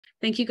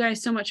Thank you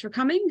guys so much for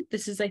coming.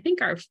 This is, I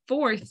think, our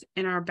fourth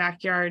in our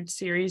backyard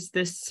series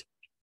this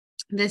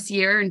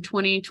year in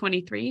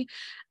 2023.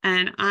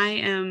 And I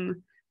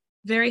am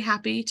very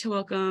happy to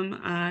welcome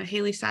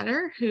Haley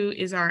Satter, who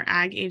is our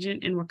ag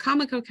agent in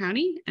Wacomico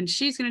County. And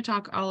she's going to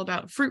talk all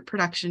about fruit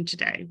production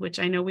today, which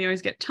I know we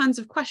always get tons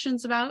of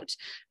questions about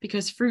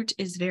because fruit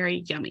is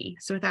very yummy.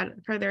 So without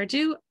further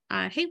ado,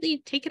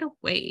 Haley, take it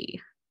away.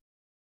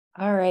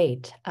 All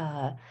right.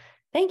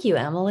 Thank you,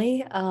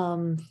 Emily.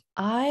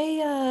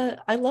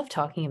 I love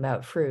talking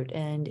about fruit,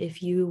 and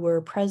if you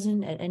were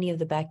present at any of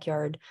the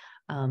backyard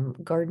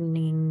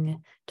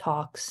gardening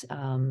talks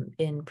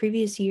in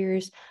previous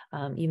years,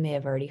 you may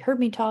have already heard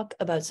me talk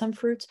about some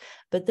fruits,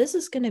 but this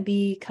is going to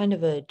be kind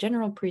of a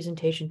general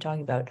presentation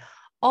talking about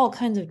all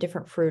kinds of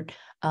different fruit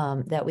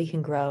that we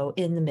can grow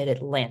in the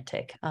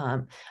mid-Atlantic.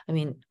 I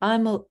mean, I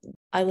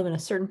live in a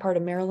certain part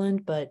of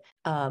Maryland, but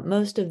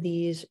most of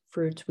these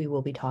fruits we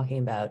will be talking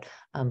about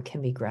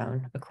can be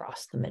grown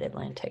across the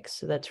mid-Atlantic.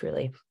 So that's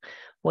really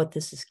what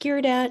this is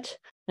geared at.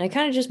 And I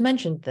kind of just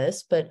mentioned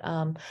this, but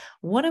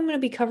what I'm going to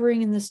be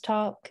covering in this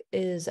talk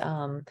is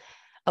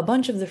a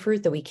bunch of the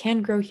fruit that we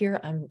can grow here.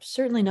 I'm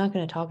certainly not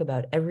going to talk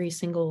about every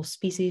single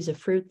species of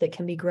fruit that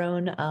can be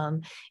grown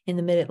in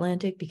the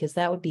mid-Atlantic, because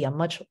that would be a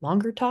much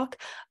longer talk.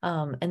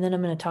 And then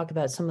I'm going to talk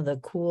about some of the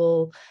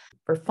cool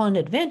or fun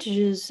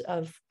advantages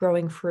of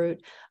growing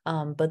fruit,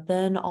 but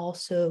then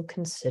also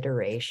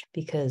consideration,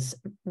 because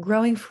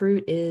growing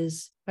fruit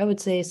is, I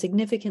would say,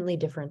 significantly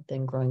different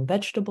than growing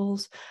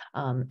vegetables.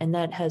 And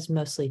that has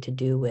mostly to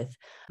do with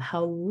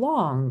how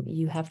long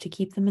you have to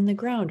keep them in the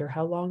ground or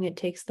how long it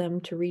takes them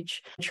to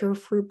reach mature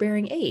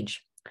fruit-bearing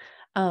age.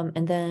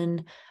 And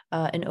then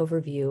an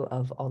overview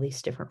of all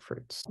these different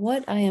fruits.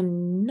 What I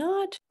am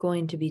not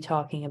going to be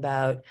talking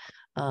about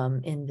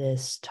in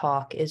this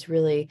talk is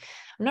I'm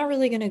not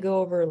really going to go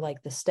over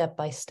like the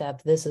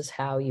step-by-step, this is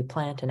how you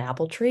plant an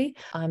apple tree.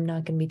 I'm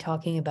not going to be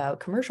talking about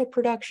commercial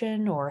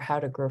production or how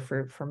to grow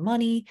fruit for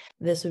money.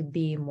 This would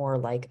be more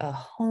like a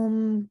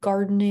home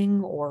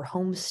gardening or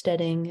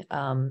homesteading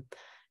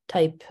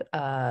type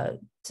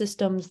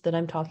systems that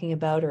I'm talking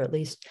about, or at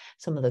least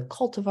some of the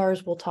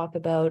cultivars we'll talk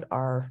about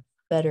are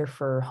better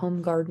for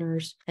home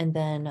gardeners. And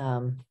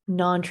then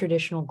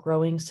non-traditional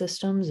growing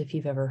systems, if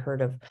you've ever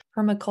heard of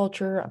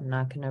permaculture, I'm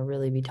not going to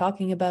really be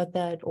talking about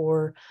that,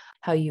 or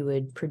how you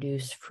would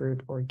produce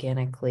fruit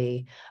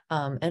organically.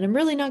 And I'm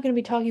really not going to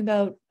be talking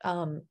about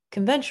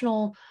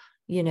conventional,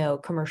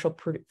 commercial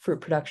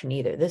fruit production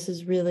either. This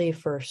is really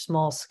for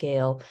small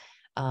scale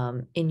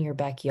in your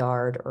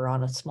backyard or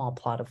on a small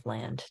plot of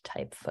land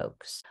type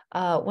folks.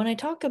 When I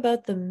talk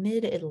about the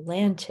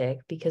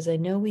mid-Atlantic, because I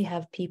know we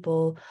have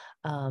people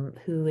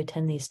who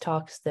attend these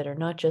talks that are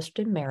not just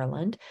in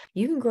Maryland,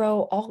 you can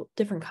grow all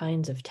different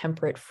kinds of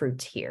temperate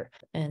fruits here.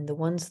 And the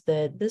ones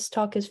that this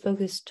talk is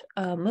focused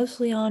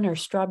mostly on are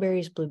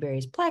strawberries,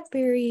 blueberries,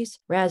 blackberries,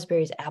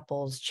 raspberries,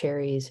 apples,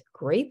 cherries,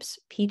 grapes,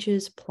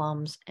 peaches,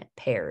 plums, and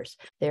pears.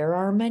 There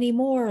are many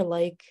more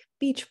like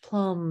beach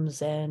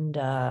plums and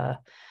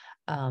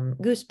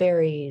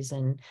gooseberries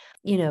and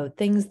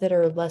things that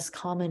are less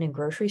common in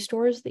grocery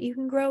stores that you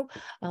can grow,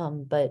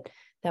 but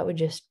that would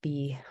just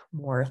be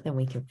more than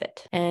we can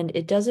fit. And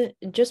it doesn't,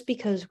 just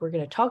because we're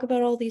going to talk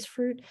about all these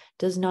fruit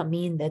does not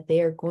mean that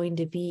they are going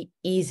to be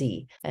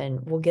easy. And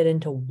we'll get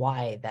into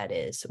why that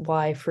is,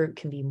 why fruit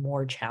can be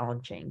more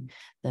challenging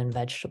than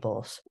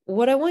vegetables.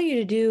 What I want you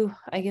to do,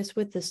 I guess,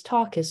 with this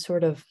talk is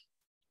sort of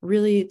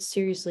really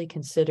seriously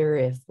consider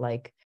if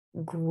like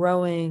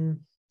growing,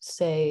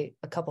 say,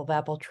 a couple of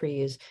apple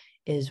trees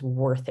is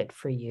worth it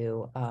for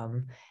you.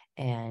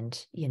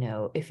 And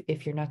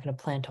if you're not going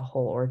to plant a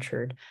whole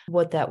orchard,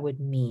 what that would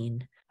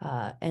mean.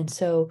 And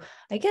so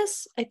I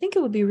think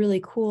it would be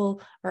really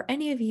cool. Are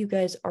any of you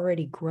guys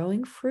already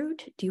growing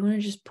fruit? Do you want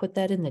to just put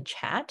that in the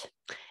chat?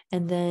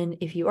 And then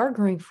if you are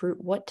growing fruit,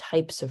 what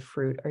types of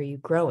fruit are you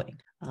growing?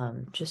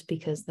 Just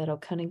because that'll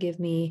kind of give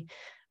me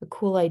a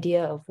cool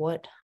idea of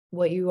what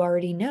you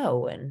already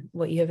know and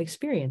what you have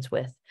experience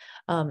with.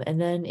 And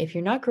then if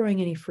you're not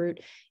growing any fruit,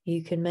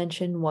 you can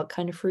mention what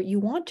kind of fruit you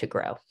want to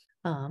grow.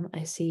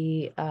 I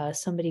see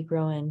somebody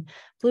growing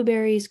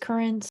blueberries,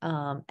 currants,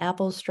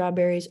 apples,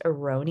 strawberries,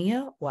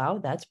 aronia. Wow,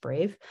 that's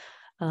brave.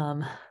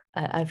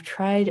 I've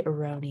tried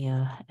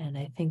aronia, and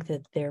I think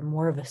that they're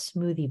more of a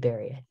smoothie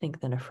berry, I think,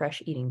 than a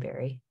fresh eating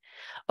berry.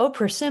 Oh,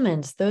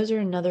 persimmons, those are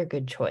another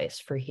good choice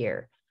for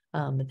here.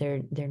 But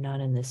they're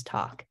not in this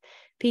talk.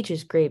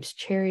 Peaches, grapes,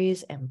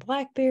 cherries, and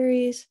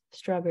blackberries,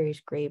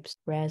 strawberries, grapes,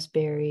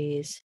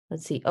 raspberries.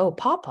 Let's see. Oh,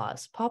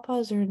 pawpaws.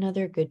 Pawpaws are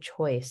another good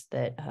choice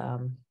that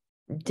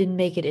didn't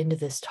make it into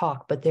this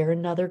talk, but they're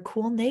another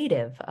cool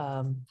native.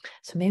 So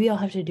maybe I'll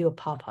have to do a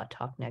pawpaw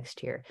talk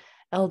next year.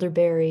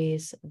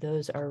 Elderberries,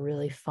 those are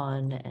really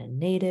fun and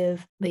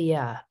native. But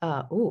yeah,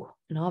 an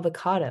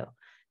avocado.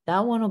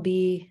 That'll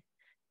be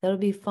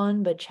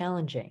fun but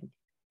challenging.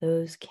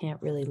 Those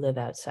can't really live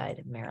outside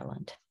of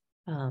Maryland.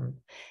 And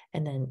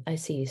then I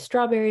see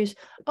strawberries.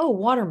 Oh,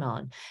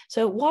 watermelon.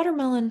 So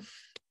watermelon,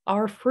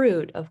 are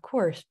fruit, of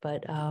course,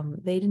 but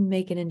they didn't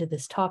make it into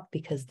this talk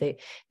because they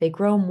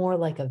grow more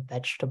like a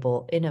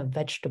vegetable in a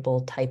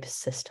vegetable type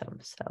system.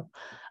 So,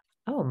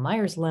 oh,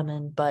 Myers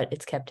lemon, but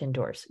it's kept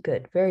indoors.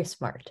 Good, very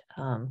smart.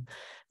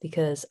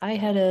 Because I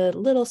had a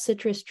little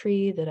citrus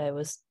tree that I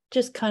was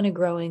just kind of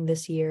growing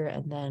this year,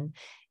 and then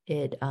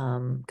it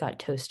got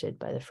toasted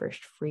by the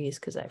first freeze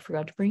because I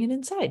forgot to bring it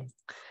inside.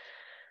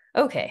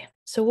 Okay,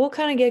 so we'll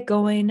kind of get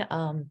going.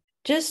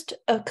 Just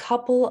a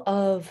couple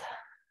of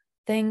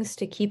things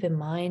to keep in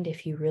mind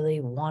if you really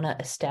want to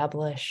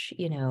establish,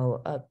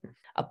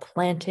 a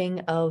planting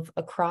of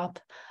a crop,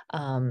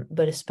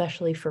 but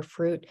especially for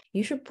fruit,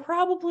 you should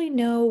probably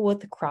know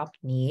what the crop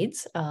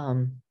needs.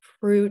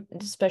 Fruit,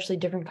 especially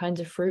different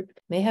kinds of fruit,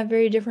 may have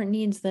very different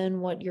needs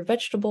than what your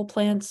vegetable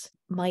plants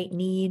might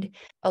need.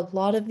 A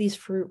lot of these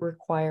fruit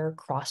require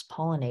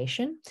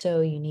cross-pollination,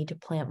 so you need to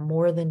plant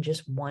more than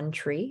just one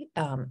tree.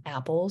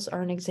 Apples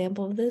are an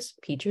example of this.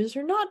 Peaches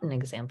are not an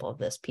example of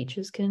this.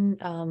 Peaches can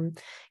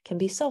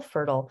be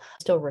self-fertile,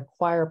 still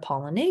require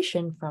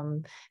pollination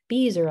from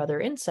bees or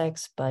other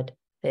insects, but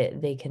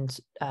they can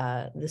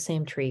the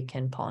same tree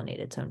can pollinate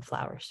its own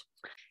flowers.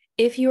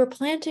 If you are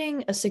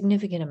planting a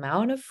significant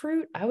amount of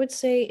fruit, I would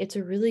say it's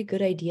a really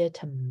good idea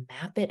to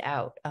map it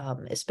out,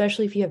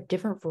 especially if you have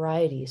different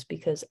varieties,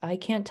 because I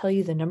can't tell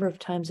you the number of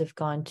times I've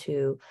gone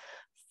to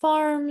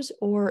farms,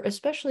 or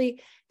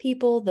especially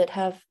people that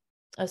have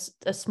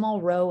a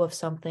small row of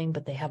something,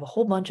 but they have a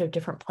whole bunch of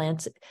different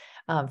plants,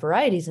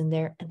 varieties in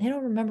there, and they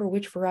don't remember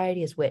which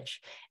variety is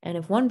which. And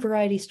if one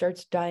variety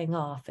starts dying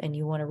off and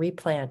you want to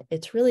replant,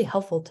 it's really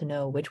helpful to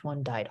know which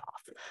one died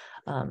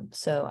off.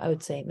 So I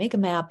would say make a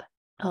map,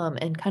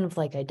 and kind of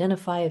like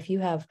identify if you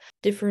have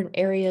different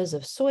areas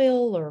of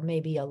soil or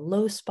maybe a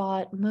low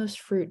spot. Most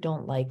fruit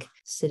don't like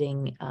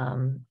sitting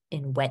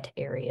in wet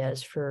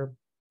areas for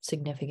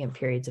significant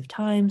periods of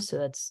time, so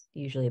that's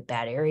usually a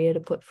bad area to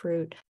put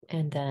fruit.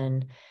 And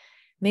then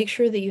make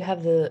sure that you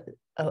have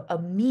a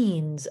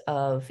means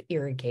of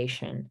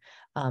irrigation,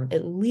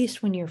 at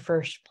least when you're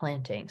first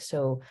planting.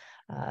 So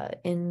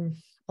in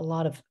a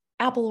lot of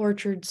apple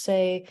orchards,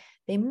 say,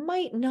 they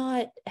might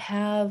not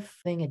have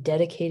a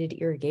dedicated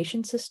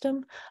irrigation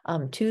system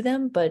to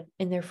them, but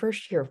in their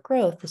first year of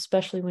growth,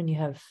 especially when you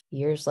have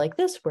years like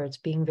this where it's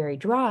being very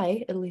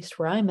dry, at least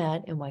where I'm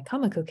at in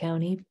Wicomico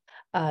County,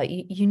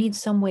 you need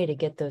some way to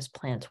get those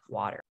plants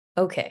water.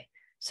 Okay,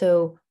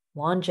 so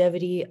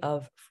longevity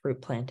of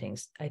fruit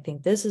plantings. I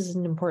think this is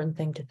an important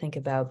thing to think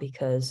about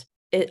because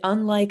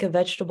unlike a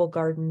vegetable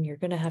garden, you're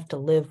going to have to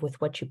live with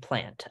what you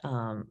plant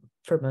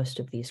for most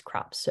of these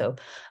crops. So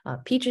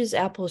peaches,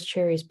 apples,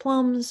 cherries,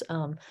 plums,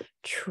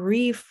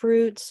 tree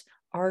fruits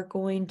are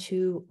going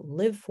to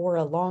live for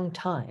a long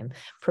time,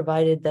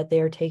 provided that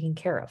they are taken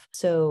care of.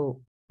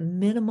 So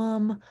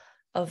minimum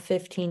of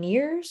 15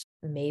 years,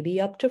 maybe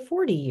up to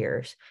 40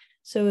 years.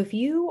 So if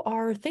you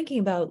are thinking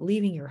about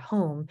leaving your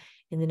home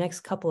in the next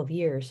couple of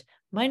years,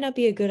 might not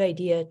be a good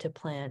idea to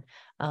plant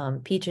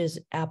peaches,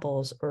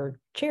 apples, or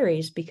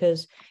cherries,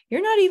 because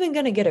you're not even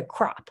going to get a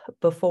crop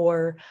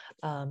before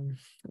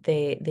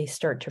they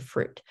start to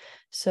fruit.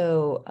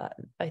 So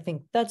I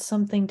think that's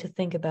something to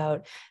think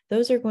about.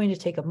 Those are going to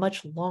take a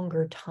much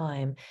longer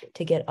time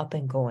to get up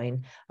and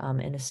going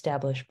and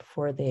establish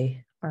before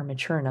they are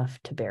mature enough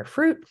to bear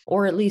fruit,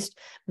 or at least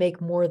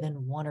make more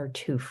than one or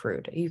two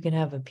fruit. You can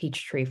have a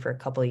peach tree for a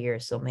couple of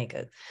years, they'll make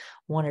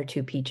one or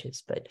two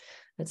peaches, but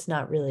it's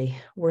not really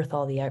worth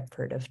all the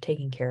effort of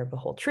taking care of a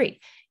whole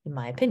tree, in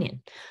my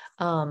opinion.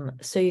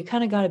 So you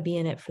kind of got to be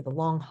in it for the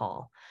long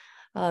haul.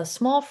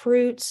 Small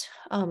fruits,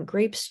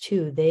 grapes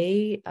too,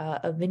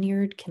 a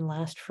vineyard can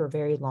last for a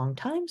very long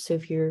time. So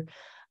if you're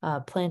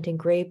planting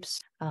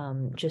grapes,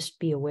 just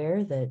be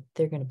aware that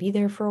they're going to be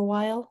there for a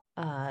while.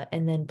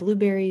 And then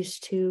blueberries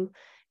too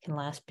can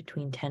last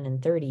between 10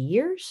 and 30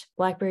 years.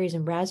 Blackberries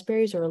and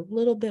raspberries are a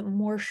little bit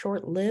more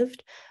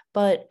short-lived,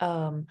 but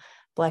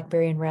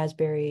blackberry and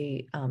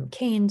raspberry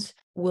canes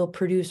will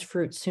produce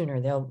fruit sooner.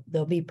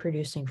 They'll be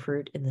producing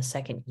fruit in the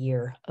second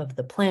year of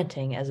the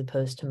planting, as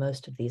opposed to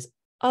most of these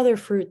other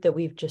fruit that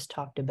we've just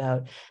talked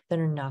about that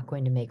are not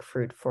going to make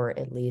fruit for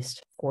at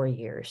least 4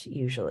 years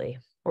usually,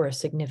 or a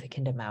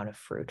significant amount of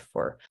fruit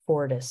for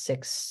 4 to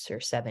 6 or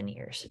 7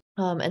 years.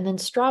 And then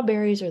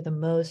strawberries are the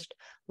most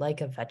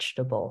like a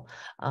vegetable.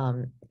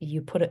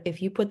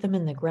 If you put them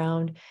in the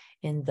ground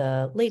in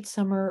the late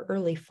summer,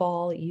 early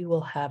fall, you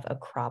will have a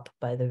crop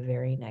by the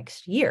very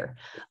next year.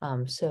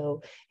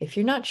 So if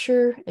you're not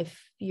sure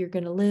if you're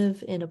going to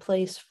live in a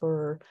place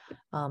for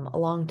a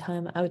long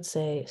time, I would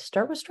say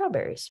start with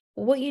strawberries.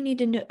 What you need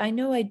to know, I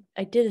know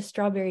I did a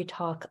strawberry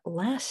talk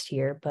last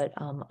year, but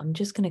I'm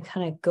just going to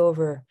kind of go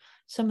over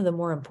some of the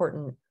more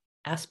important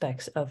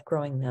aspects of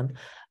growing them.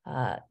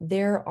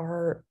 There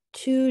are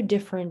 2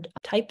 different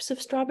types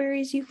of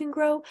strawberries you can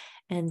grow,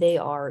 and they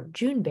are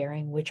June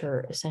bearing, which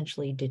are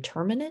essentially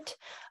determinate.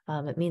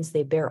 It means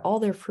they bear all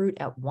their fruit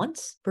at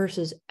once,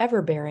 versus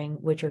ever bearing,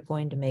 which are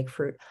going to make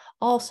fruit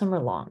all summer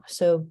long.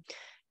 So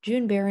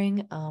June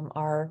bearing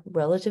are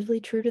relatively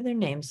true to their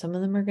name. Some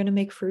of them are going to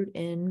make fruit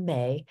in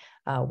May,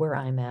 where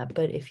I'm at,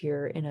 but if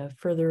you're in a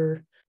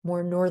further,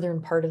 more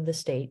northern part of the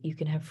state, you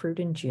can have fruit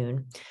in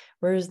June.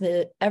 Whereas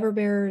the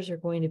everbearers are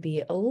going to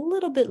be a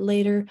little bit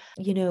later,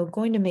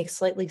 going to make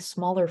slightly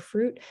smaller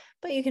fruit,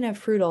 but you can have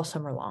fruit all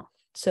summer long.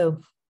 So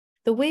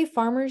the way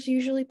farmers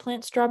usually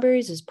plant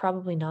strawberries is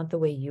probably not the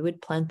way you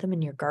would plant them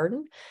in your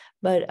garden,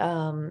 but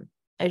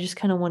I just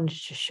kind of wanted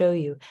to show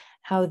you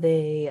how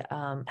they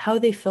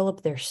fill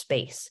up their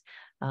space.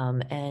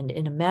 And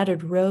in a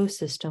matted row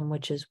system,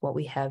 which is what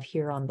we have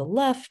here on the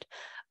left,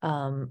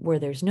 where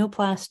there's no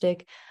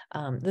plastic,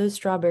 those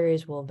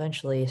strawberries will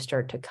eventually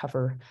start to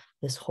cover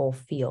this whole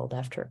field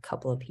after a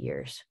couple of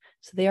years.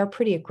 So they are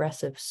pretty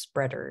aggressive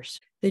spreaders.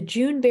 The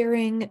June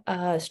bearing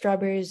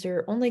strawberries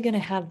are only going to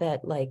have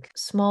that like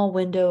small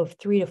window of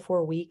 3 to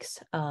 4 weeks,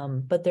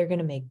 but they're going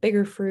to make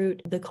bigger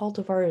fruit. The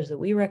cultivars that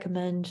we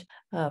recommend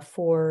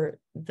for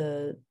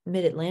the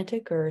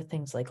mid-Atlantic are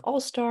things like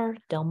All-Star,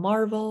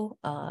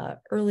 Delmarva,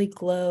 Early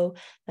Glow.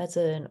 That's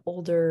an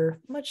older,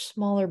 much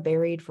smaller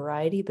berried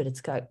variety, but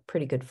it's got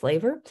pretty good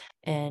flavor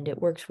and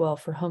it works well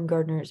for home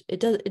gardeners. It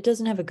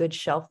doesn't have a good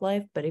shelf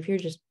life, but if you're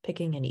just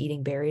picking and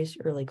eating berries,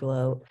 Early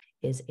Glow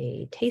is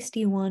a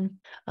tasty one.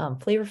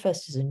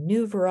 Flavorfest is a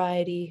new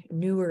variety,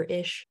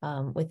 newer-ish,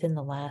 within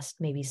the last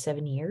maybe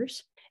 7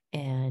 years.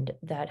 And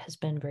that has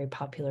been very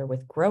popular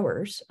with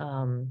growers.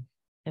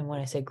 And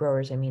when I say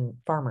growers, I mean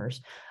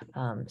farmers.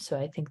 So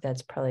I think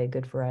that's probably a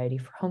good variety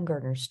for home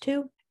gardeners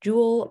too.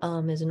 Jewel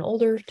is an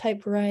older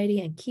type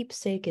variety, and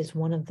Keepsake is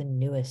one of the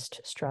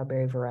newest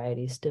strawberry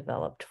varieties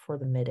developed for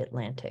the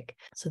mid-Atlantic.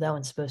 So that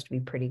one's supposed to be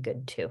pretty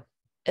good too.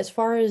 As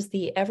far as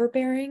the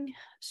everbearing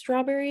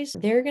strawberries,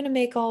 they're going to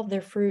make all of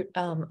their fruit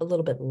a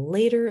little bit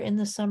later in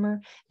the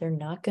summer. They're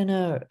not going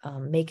to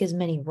make as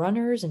many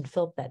runners and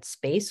fill up that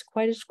space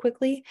quite as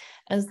quickly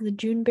as the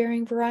June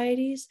bearing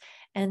varieties.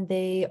 And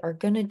they are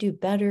going to do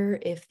better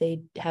if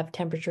they have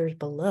temperatures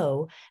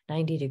below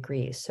 90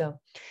 degrees. So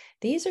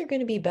these are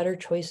going to be better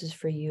choices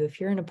for you if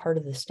you're in a part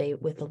of the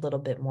state with a little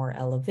bit more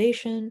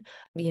elevation.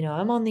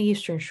 I'm on the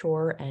Eastern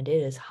Shore and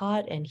it is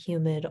hot and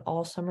humid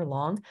all summer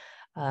long.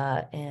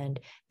 And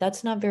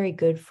that's not very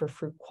good for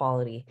fruit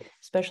quality,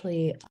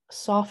 especially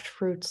soft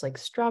fruits like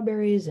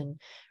strawberries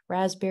and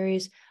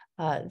raspberries.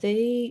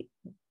 They're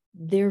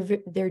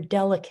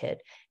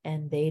delicate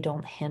and they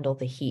don't handle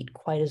the heat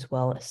quite as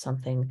well as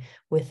something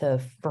with a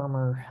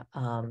firmer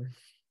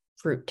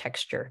fruit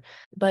texture.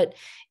 But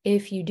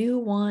if you do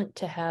want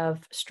to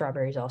have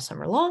strawberries all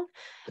summer long,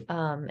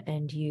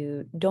 and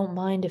you don't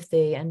mind if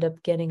they end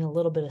up getting a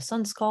little bit of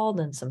sun scald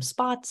and some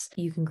spots,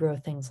 you can grow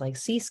things like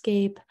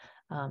Seascape,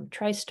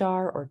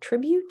 TriStar, or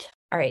Tribute.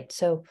 All right,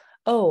 so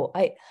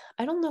I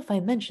don't know if I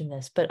mentioned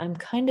this, but I'm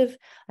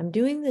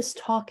doing this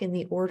talk in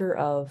the order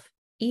of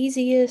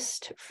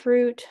easiest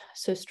fruit.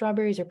 So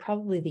strawberries are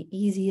probably the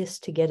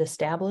easiest to get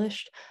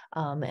established,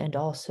 and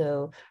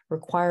also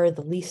require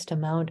the least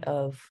amount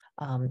of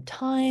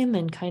time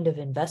and kind of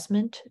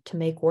investment to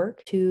make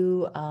work,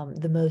 to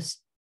the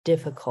most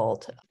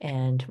difficult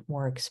and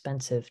more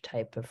expensive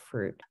type of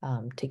fruit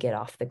to get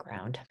off the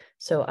ground.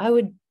 So I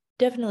would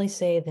definitely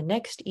say the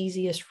next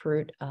easiest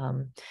fruit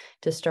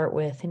to start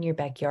with in your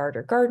backyard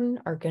or garden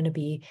are going to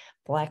be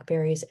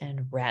blackberries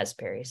and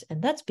raspberries.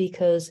 And that's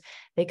because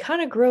they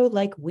kind of grow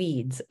like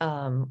weeds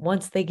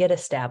once they get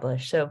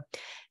established. So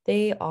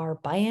they are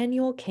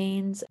biannual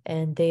canes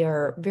and they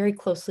are very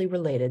closely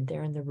related.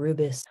 They're in the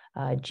rubus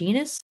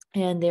genus,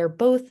 and they're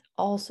both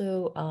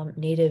also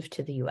native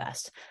to the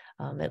US,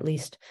 at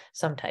least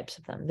some types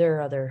of them. There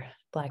are other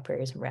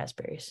blackberries and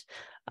raspberries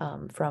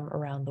from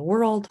around the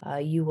world.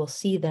 You will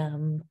see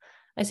them.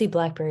 I see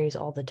blackberries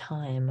all the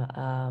time,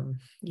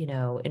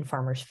 in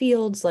farmers'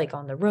 fields, like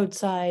on the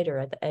roadside or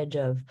at the edge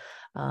of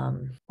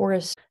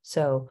forests.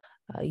 So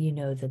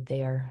that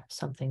they are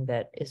something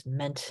that is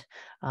meant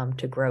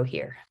to grow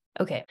here.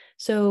 Okay,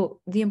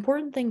 so the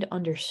important thing to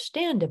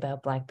understand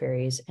about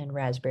blackberries and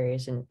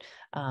raspberries, and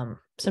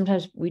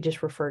sometimes we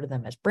just refer to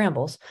them as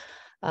brambles,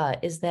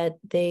 is that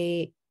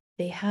they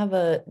have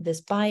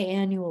this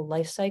biannual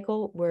life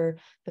cycle where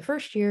the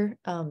first year,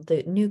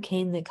 the new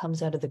cane that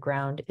comes out of the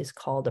ground is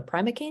called a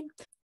primocane.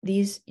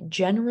 These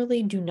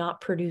generally do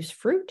not produce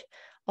fruit,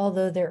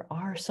 although there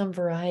are some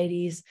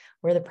varieties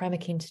where the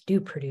primocanes do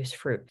produce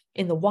fruit.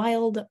 In the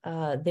wild,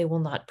 they will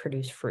not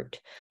produce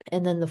fruit.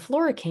 And then the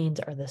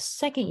floricanes are the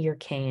second year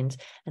canes,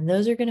 and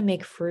those are going to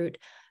make fruit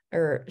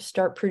or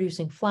start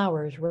producing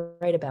flowers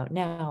right about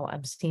now.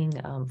 I'm seeing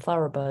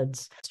flower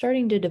buds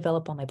starting to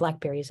develop on my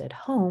blackberries at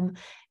home,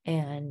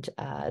 and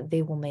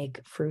they will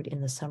make fruit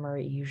in the summer,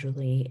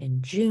 usually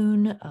in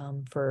June,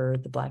 for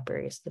the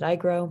blackberries that I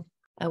grow.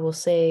 I will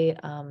say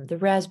the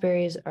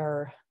raspberries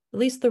are, at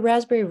least the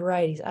raspberry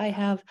varieties I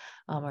have,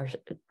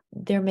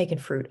 they're making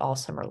fruit all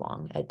summer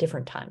long at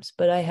different times,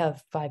 but I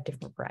have 5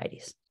 different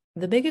varieties.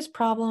 The biggest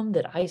problem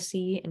that I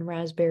see in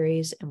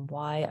raspberries and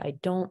why I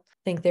don't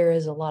think there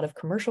is a lot of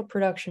commercial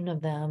production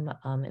of them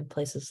in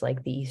places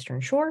like the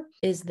Eastern Shore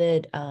is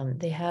that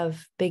they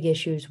have big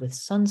issues with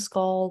sun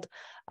scald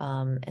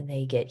and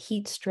they get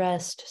heat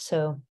stressed.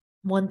 So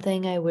one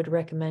thing I would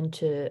recommend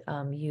to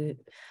you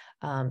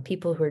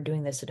people who are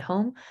doing this at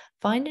home,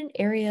 find an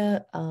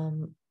area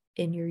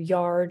in your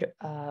yard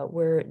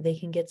where they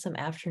can get some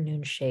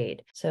afternoon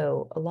shade.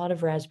 So a lot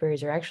of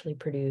raspberries are actually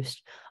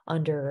produced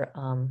under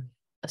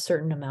a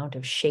certain amount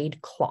of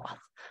shade cloth.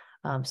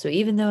 So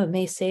even though it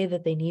may say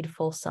that they need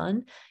full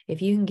sun,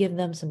 if you can give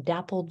them some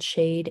dappled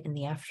shade in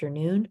the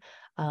afternoon,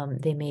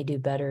 they may do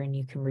better, and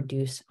you can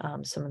reduce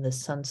some of the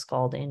sun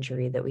scald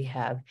injury that we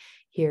have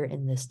here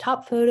in this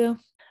top photo.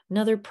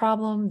 Another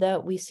problem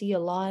that we see a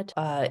lot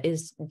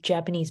is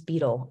Japanese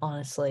beetle,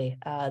 honestly.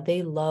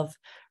 They love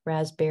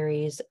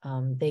raspberries.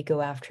 They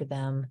go after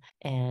them,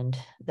 and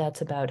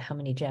that's about how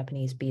many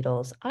Japanese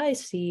beetles I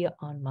see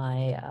on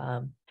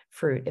my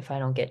fruit if I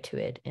don't get to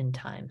it in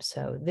time.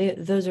 So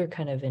those are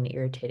kind of an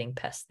irritating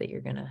pest that you're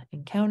going to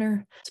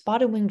encounter.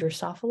 Spotted-winged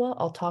Drosophila,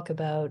 I'll talk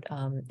about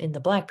in the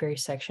blackberry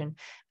section.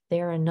 They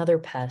are another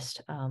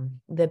pest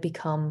that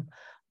become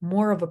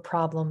more of a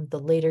problem the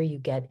later you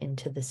get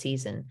into the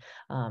season,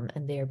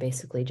 and they are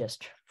basically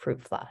just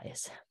fruit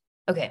flies.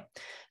 Okay,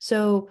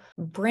 so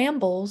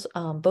brambles,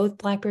 both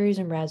blackberries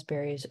and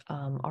raspberries,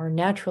 are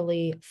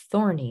naturally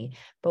thorny,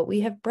 but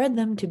we have bred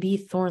them to be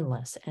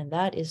thornless, and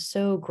that is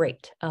so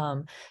great.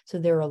 So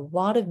there are a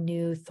lot of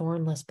new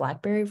thornless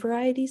blackberry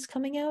varieties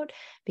coming out,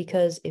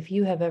 because if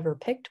you have ever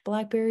picked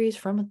blackberries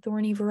from a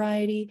thorny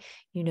variety,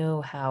 you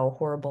know how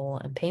horrible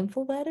and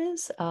painful that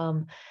is.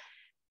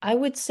 I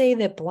would say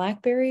that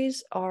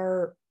blackberries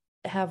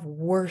have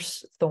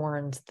worse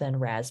thorns than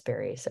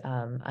raspberries.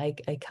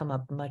 I come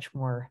up much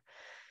more.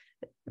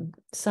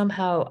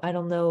 Somehow, I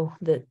don't know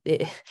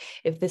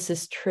if this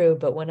is true,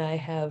 but when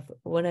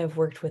I've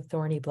worked with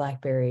thorny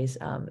blackberries,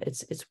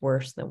 it's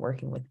worse than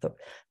working with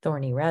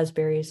thorny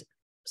raspberries.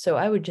 So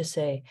I would just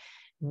say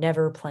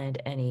never plant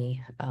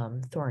any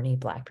thorny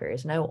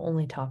blackberries, and I will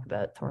only talk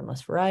about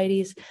thornless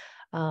varieties.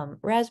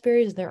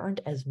 Raspberries, there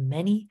aren't as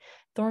many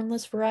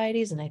thornless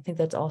varieties, and I think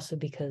that's also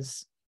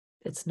because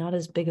it's not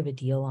as big of a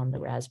deal on the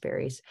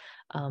raspberries.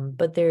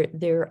 But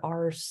there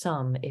are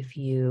some if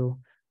you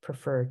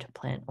prefer to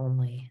plant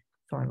only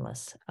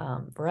thornless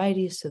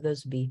varieties. So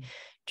those would be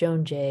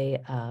Joan Jay,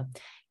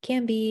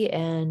 Canby,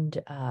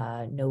 and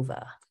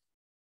Nova.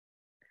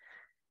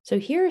 So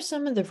here are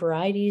some of the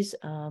varieties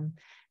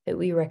that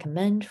we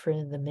recommend for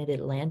the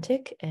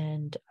Mid-Atlantic.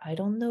 And I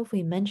don't know if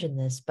we mentioned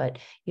this, but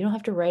you don't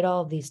have to write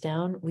all of these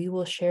down. We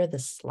will share the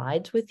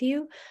slides with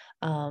you.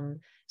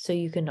 So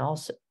you can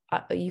also,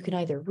 you can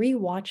either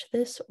re-watch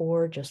this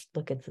or just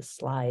look at the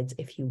slides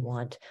if you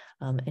want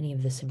any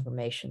of this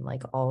information,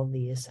 like all of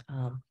these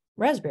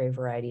raspberry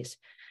varieties.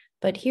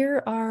 But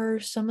here are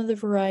some of the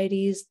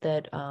varieties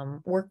that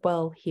work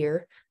well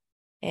here.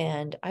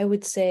 And I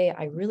would say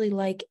I really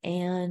like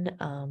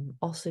Anne,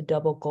 also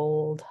Double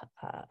Gold.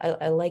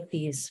 I like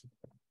these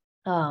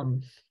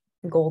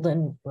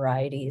golden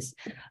varieties.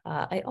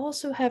 I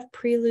also have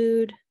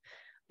Prelude.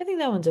 I think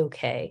that one's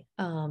okay.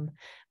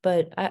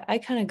 But I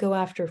kind of go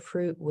after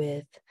fruit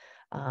with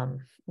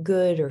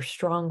good or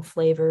strong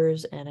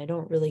flavors, and I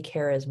don't really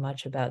care as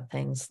much about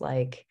things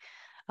like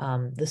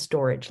the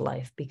storage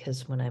life,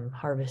 because when I'm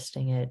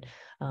harvesting it,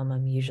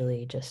 I'm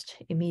usually just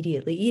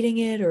immediately eating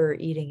it or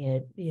eating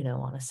it,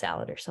 on a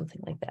salad or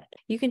something like that.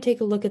 You can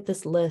take a look at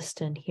this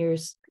list, and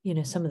here's,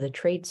 some of the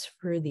traits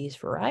for these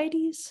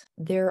varieties.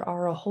 There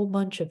are a whole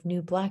bunch of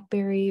new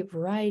blackberry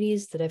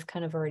varieties that I've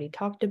kind of already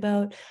talked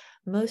about.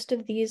 Most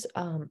of these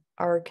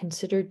are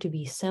considered to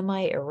be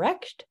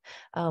semi-erect,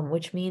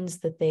 which means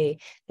that they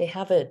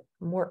have a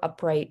more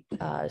upright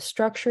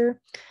structure.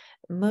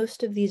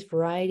 Most of these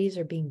varieties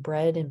are being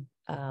bred in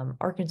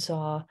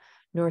Arkansas,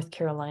 North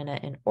Carolina,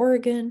 and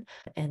Oregon,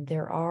 and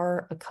there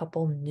are a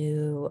couple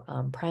new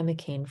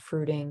primocane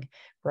fruiting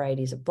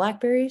varieties of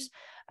blackberries.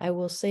 I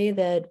will say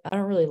that I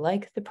don't really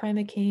like the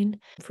primocane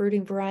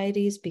fruiting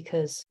varieties,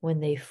 because when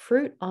they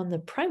fruit on the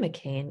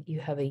primocane, you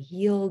have a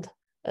yield.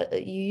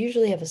 You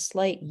usually have a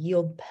slight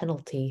yield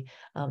penalty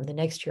the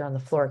next year on the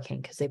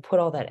floricane, because they put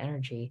all that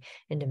energy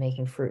into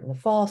making fruit in the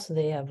fall, so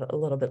they have a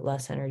little bit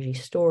less energy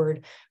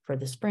stored for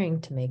the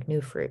spring to make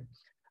new fruit.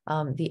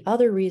 The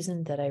other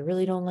reason that I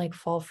really don't like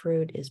fall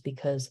fruit is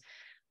because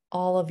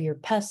all of your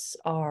pests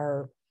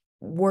are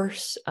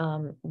worse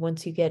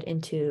once you get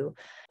into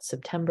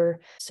September.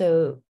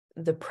 So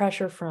the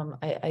pressure from,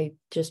 I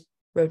just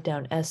wrote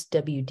down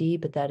SWD,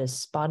 but that is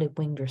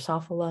spotted-winged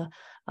Drosophila,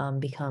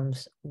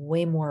 becomes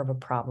way more of a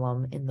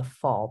problem in the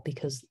fall,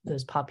 because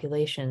those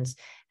populations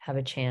have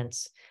a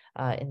chance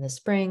in the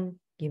spring.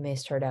 You may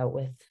start out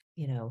with,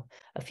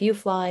 a few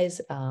flies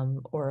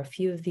or a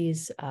few of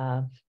these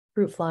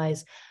fruit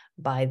flies.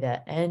 By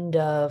the end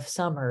of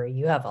summer,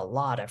 you have a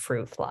lot of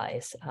fruit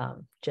flies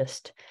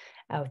just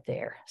out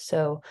there.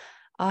 So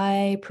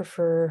I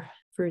prefer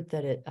fruit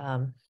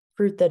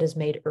that is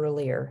made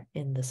earlier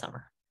in the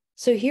summer.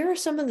 So here are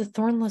some of the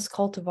thornless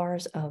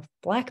cultivars of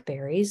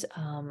blackberries.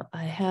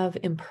 I have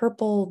in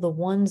purple the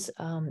ones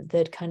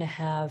that kind of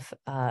have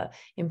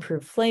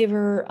improved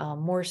flavor,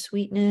 more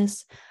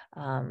sweetness.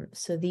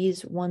 So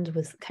these ones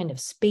with kind of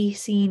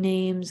spacey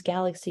names,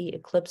 Galaxy,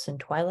 Eclipse, and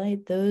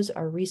Twilight, those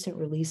are recent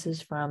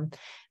releases from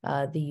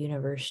the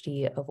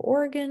University of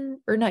Oregon,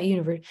 or not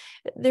university,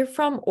 they're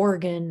from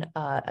Oregon.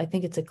 I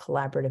think it's a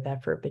collaborative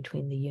effort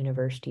between the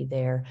university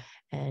there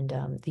and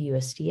the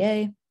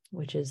USDA,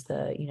 which is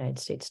the United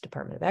States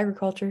Department of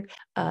Agriculture.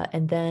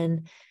 And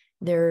then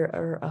there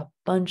are a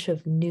bunch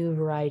of new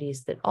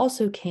varieties that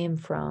also came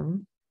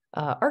from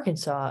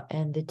Arkansas.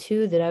 And the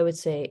two that I would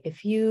say,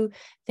 if you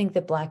think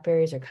that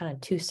blackberries are kind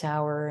of too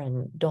sour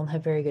and don't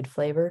have very good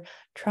flavor,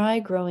 try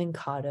growing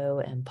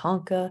Cotto and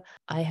Ponca.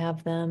 I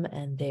have them,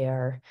 and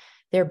they're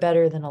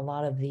better than a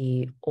lot of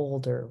the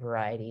older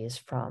varieties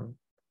from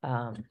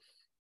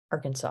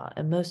Arkansas.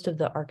 And most of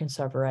the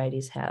Arkansas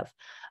varieties have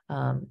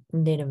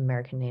Native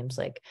American names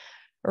like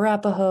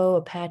Arapaho,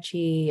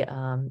 Apache,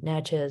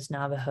 Natchez,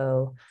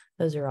 Navajo.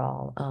 Those are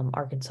all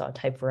Arkansas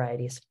type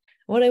varieties.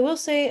 What I will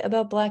say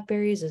about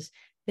blackberries is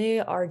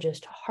they are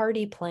just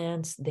hardy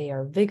plants. They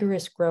are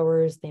vigorous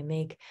growers. They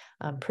make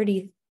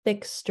pretty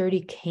thick,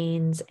 sturdy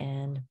canes,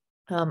 and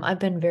I've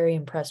been very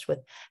impressed with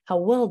how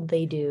well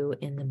they do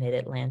in the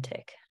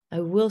mid-Atlantic.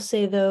 I will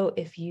say, though,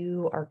 if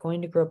you are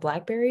going to grow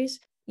blackberries,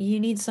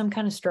 you need some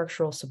kind of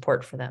structural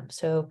support for them.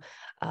 So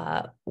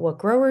what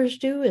growers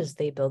do is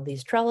they build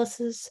these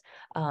trellises.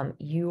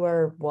 You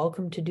are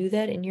welcome to do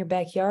that in your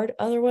backyard.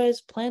 Otherwise,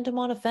 plant them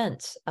on a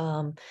fence.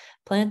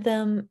 Plant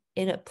them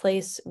in a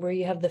place where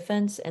you have the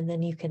fence, and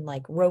then you can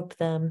like rope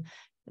them,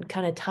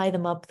 kind of tie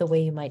them up the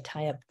way you might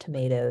tie up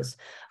tomatoes,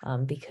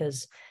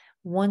 because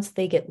once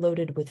they get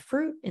loaded with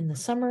fruit in the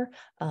summer,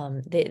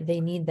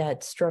 they need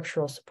that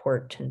structural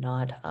support to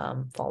not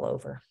fall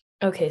over.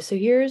 Okay, so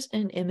here's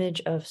an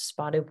image of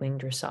spotted winged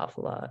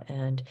Drosophila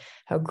and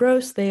how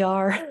gross they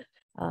are.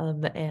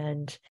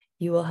 And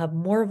you will have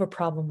more of a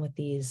problem with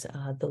these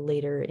the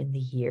later in the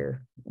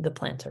year the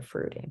plants are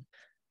fruiting.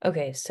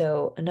 Okay,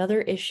 so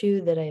another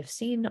issue that I've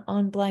seen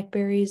on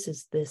blackberries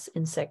is this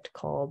insect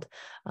called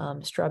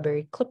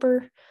strawberry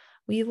clipper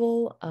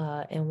weevil.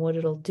 And what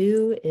it'll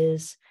do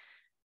is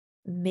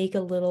make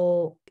a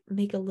little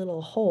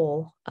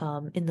hole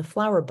in the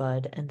flower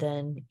bud, and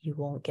then you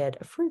won't get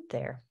a fruit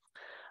there.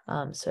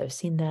 So I've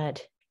seen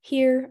that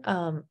here.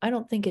 I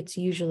don't think it's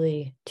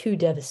usually too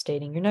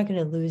devastating. You're not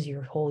going to lose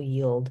your whole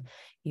yield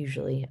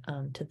usually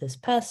to this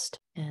pest.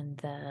 And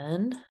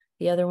then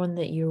the other one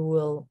that you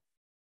will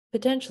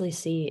potentially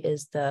see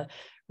is the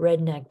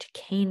red-necked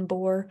cane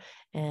borer,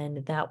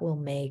 and that will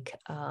make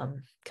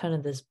kind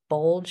of this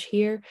bulge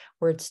here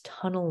where it's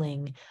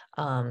tunneling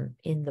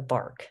in the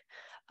bark.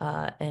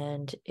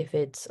 And if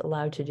it's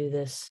allowed to do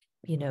this,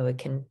 it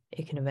can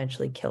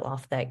eventually kill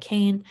off that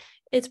cane.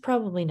 It's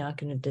probably not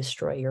going to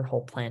destroy your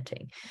whole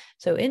planting.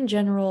 So in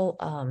general,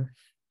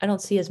 I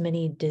don't see as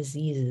many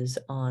diseases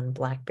on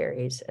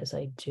blackberries as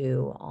I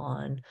do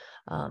on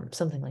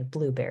something like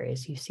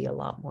blueberries. You see a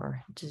lot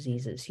more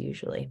diseases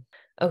usually.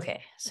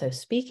 Okay, so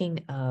speaking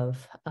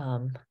of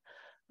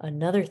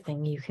another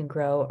thing you can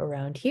grow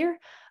around here,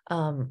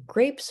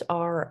 grapes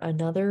are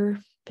another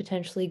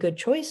potentially good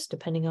choice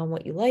depending on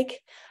what you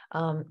like.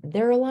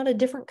 There are a lot of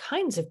different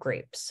kinds of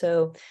grapes.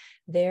 So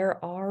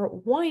there are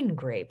wine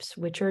grapes,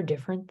 which are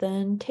different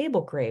than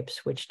table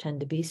grapes, which tend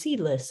to be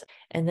seedless.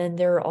 And then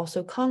there are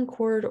also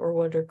Concord, or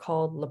what are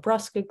called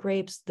Labrusca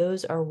grapes.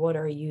 Those are what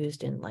are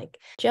used in like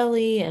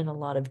jelly and a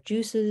lot of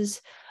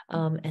juices.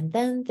 And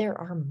then there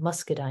are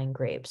muscadine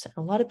grapes.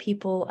 A lot of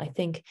people, I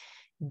think,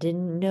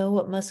 didn't know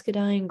what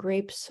muscadine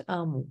grapes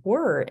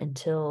were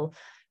until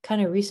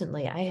kind of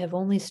recently. I have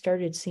only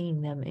started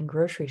seeing them in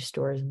grocery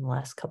stores in the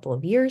last couple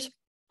of years.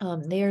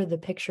 They are the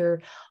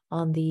picture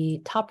on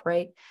the top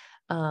right.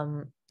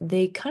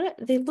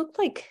 They look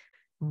like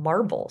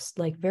marbles,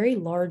 like very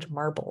large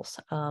marbles.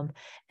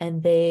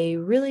 And they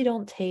really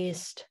don't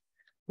taste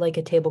like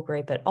a table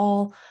grape at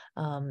all.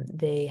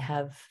 They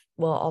have,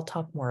 well, I'll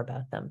talk more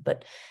about them,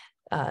 but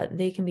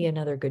they can be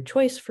another good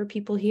choice for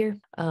people here.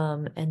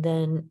 And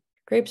then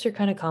grapes are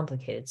kind of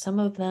complicated. Some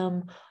of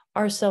them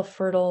are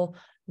self-fertile.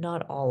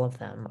 Not all of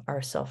them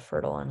are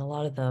self-fertile, and a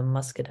lot of the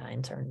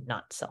muscadines are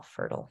not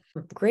self-fertile.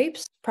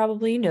 Grapes,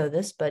 probably you know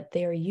this, but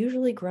they are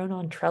usually grown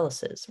on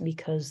trellises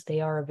because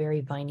they are a very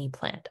viney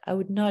plant. I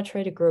would not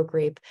try to grow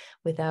grape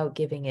without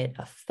giving it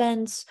a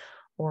fence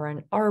or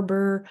an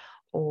arbor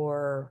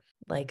or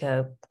like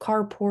a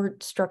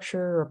carport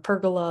structure or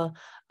pergola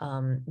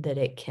that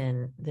it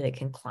can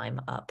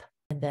climb up.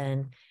 And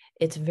then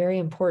it's very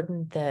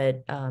important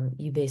that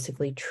you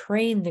basically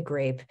train the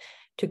grape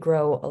to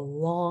grow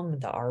along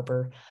the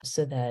arbor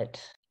so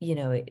that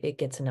it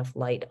gets enough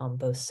light on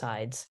both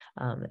sides.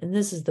 And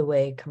this is the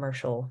way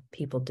commercial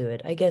people do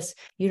it. I guess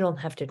you don't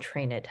have to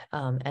train it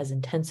as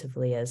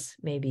intensively as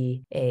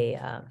maybe a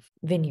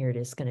vineyard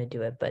is going to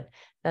do it, but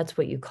that's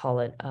what you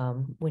call it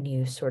when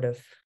you sort of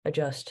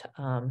adjust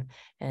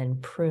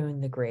and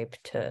prune the grape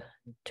to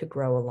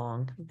grow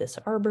along this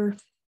arbor.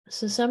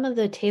 So some of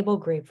the table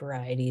grape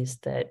varieties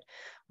that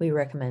we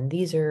recommend,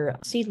 these are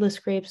seedless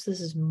grapes.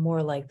 This is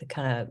more like the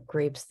kind of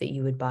grapes that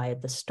you would buy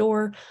at the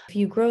store. If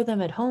you grow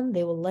them at home,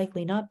 they will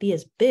likely not be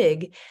as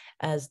big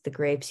as the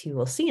grapes you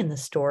will see in the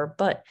store,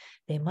 but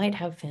they might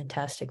have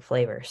fantastic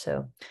flavor.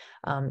 So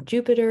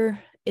Jupiter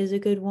is a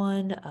good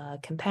one.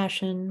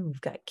 Compassion,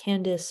 we've got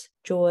Candace,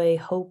 Joy,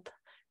 Hope,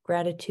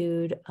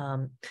 Gratitude.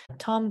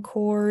 Tom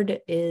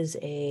Cord is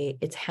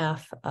it's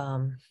half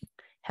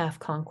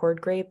Concord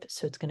grape,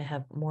 so it's going to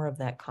have more of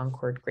that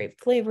Concord grape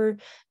flavor.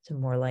 So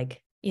more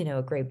like,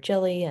 a grape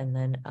jelly, and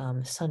then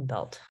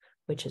Sunbelt,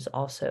 which has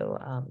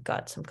also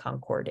got some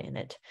Concord in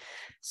it.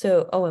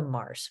 So, and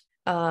Mars.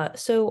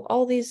 So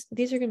all these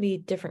are going to be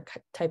different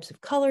types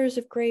of colors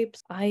of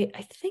grapes. I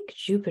think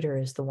Jupiter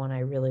is the one I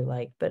really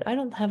like, but I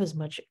don't have as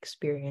much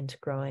experience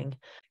growing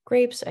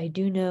grapes. I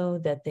do know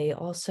that they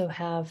also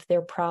have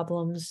their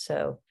problems.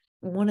 So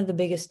one of the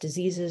biggest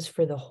diseases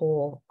for the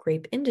whole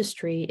grape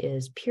industry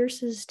is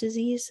Pierce's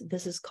disease.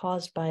 This is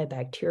caused by a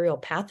bacterial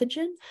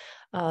pathogen.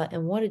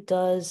 And what it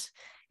does,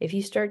 if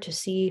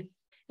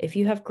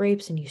you have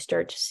grapes and you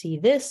start to see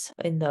this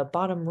in the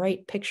bottom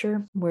right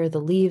picture where the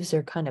leaves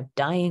are kind of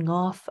dying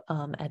off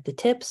at the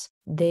tips,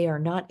 they are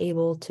not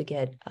able to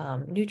get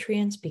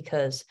nutrients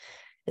because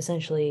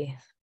essentially,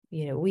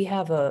 we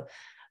have a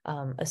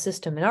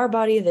system in our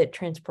body that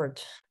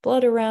transports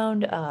blood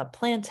around.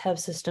 Plants have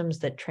systems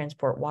that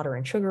transport water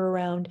and sugar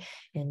around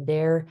in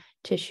their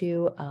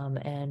tissue.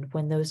 And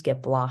when those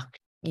get blocked,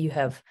 you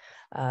have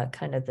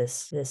kind of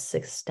this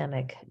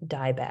systemic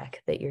dieback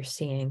that you're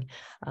seeing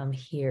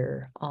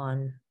here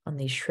on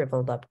these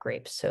shriveled up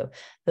grapes. So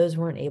those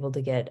weren't able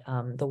to get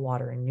the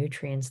water and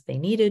nutrients they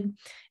needed,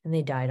 and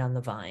they died on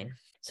the vine.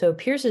 So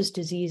Pierce's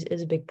disease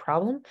is a big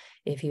problem.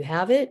 If you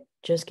have it,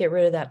 just get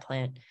rid of that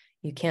plant.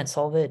 You can't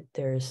solve it.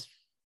 There's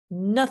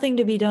nothing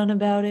to be done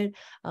about it.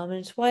 And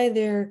it's why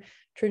there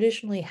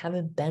traditionally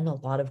haven't been a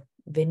lot of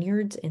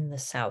vineyards in the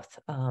south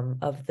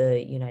of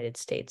the United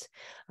States,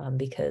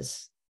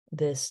 because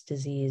this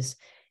disease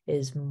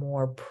is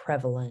more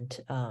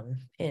prevalent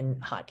in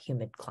hot,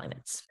 humid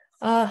climates.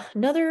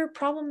 Another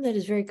problem that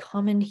is very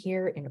common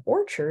here in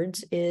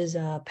orchards is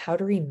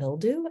powdery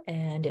mildew,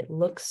 and it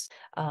looks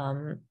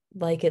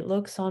like it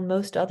looks on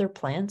most other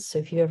plants. So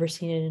if you've ever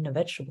seen it in a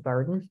vegetable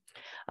garden,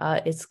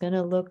 it's going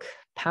to look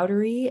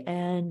powdery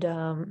and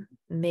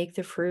make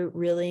the fruit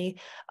really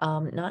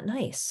not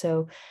nice.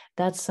 So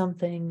that's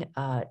something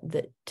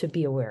that to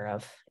be aware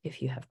of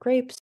if you have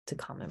grapes. It's a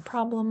common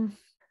problem.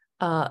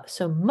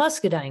 So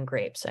muscadine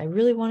grapes, I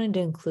really wanted to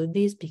include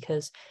these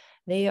because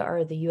they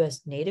are the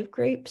U.S. native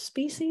grape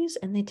species,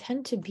 and they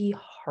tend to be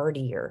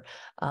hardier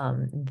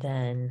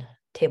than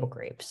table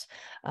grapes.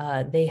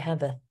 They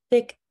have a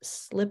thick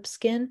slip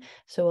skin,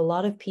 so a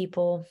lot of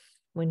people,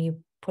 when you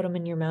put them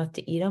in your mouth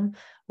to eat them,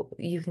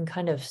 you can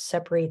kind of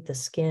separate the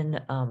skin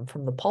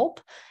from the pulp,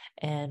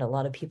 and a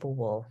lot of people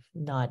will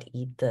not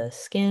eat the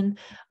skin.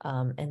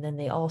 And then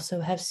they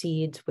also have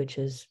seeds, which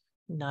is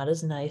not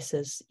as nice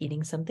as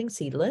eating something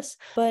seedless,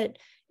 but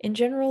in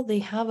general, they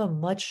have a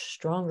much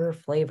stronger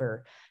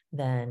flavor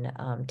than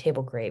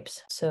table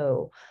grapes.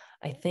 So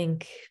I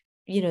think,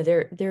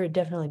 there are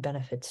definitely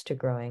benefits to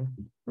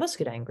growing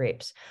muscadine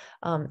grapes.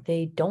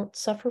 They don't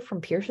suffer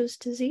from Pierce's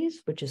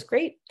disease, which is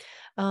great.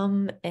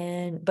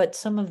 But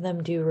some of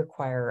them do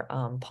require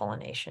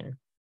pollination.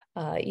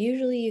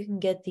 Usually you can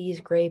get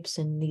these grapes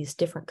in these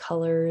different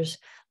colors,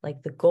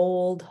 like the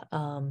gold,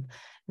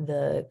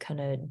 the kind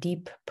of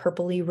deep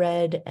purpley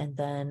red, and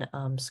then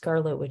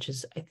scarlet, which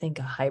is, I think,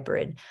 a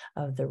hybrid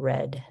of the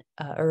red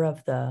or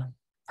of the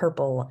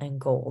purple and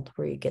gold,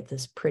 where you get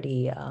this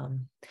pretty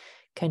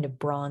kind of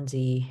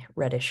bronzy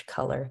reddish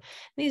color.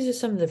 These are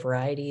some of the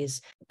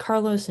varieties.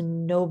 Carlos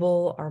and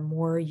Noble are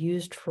more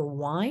used for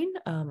wine.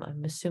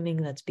 I'm assuming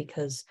that's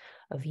because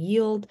of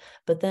yield,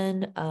 but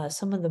then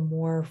some of the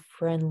more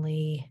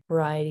friendly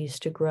varieties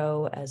to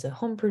grow as a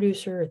home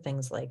producer are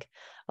things like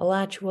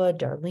Alachua,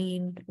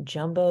 Darlene,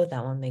 Jumbo,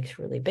 that one makes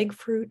really big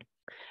fruit,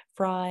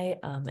 Fry,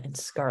 and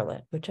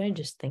Scarlet, which I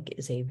just think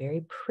is a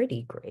very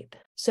pretty grape.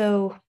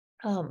 So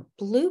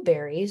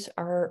blueberries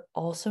are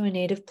also a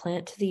native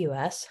plant to the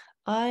US.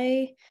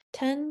 I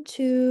tend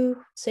to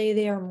say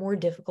they are more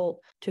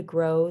difficult to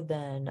grow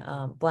than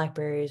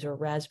blackberries or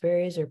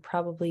raspberries, or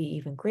probably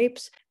even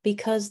grapes,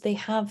 because they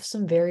have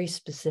some very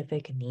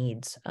specific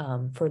needs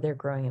for their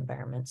growing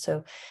environment.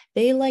 So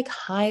they like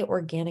high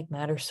organic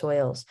matter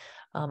soils,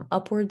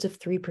 upwards of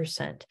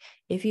 3%.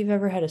 If you've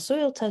ever had a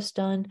soil test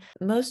done,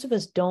 most of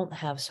us don't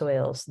have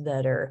soils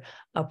that are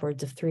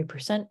upwards of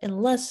 3%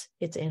 unless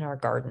it's in our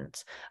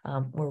gardens,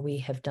 where we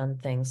have done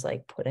things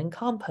like put in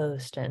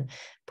compost and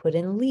put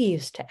in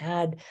leaves to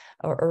add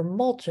or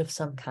mulch of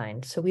some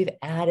kind. So we've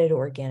added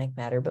organic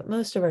matter, but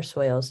most of our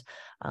soils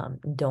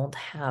don't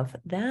have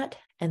that.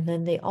 And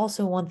then they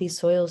also want these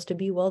soils to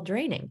be well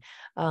draining.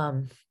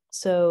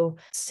 So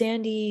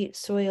sandy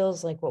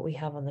soils like what we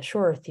have on the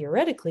shore are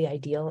theoretically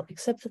ideal,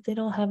 except that they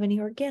don't have any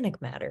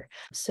organic matter.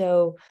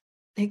 So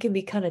it can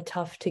be kind of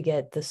tough to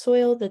get the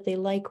soil that they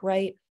like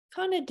right.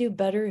 kind of do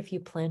better if you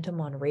plant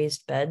them on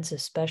raised beds,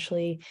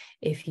 especially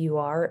if you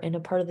are in a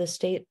part of the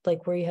state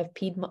like where you have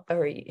Piedmont,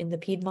 or in the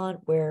Piedmont,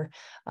 where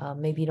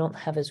maybe you don't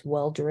have as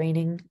well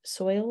draining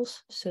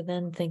soils. So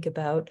then think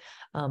about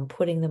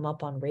putting them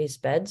up on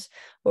raised beds.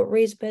 What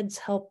raised beds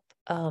help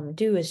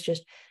do is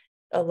just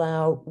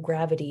allow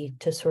gravity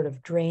to sort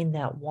of drain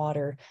that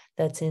water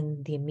that's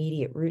in the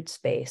immediate root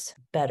space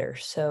better.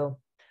 So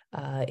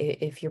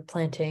if you're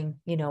planting,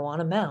 on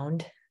a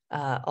mound,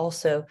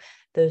 also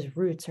those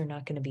roots are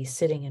not going to be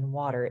sitting in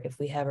water if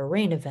we have a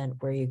rain event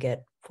where you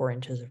get 4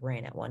 inches of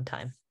rain at one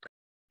time.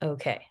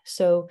 Okay,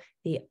 so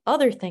the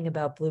other thing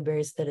about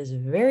blueberries that is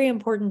very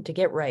important to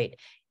get right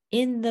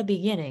in the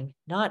beginning,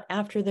 not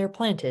after they're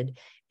planted,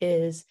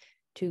 is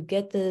to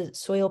get the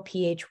soil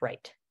pH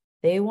right.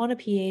 They want a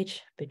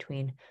pH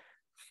between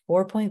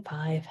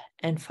 4.5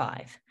 and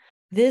 5.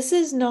 This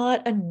is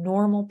not a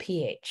normal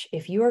pH.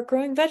 If you are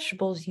growing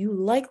vegetables, you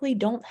likely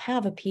don't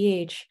have a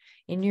pH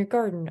in your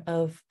garden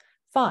of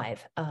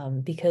 5,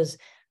 because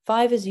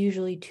 5 is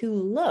usually too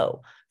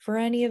low for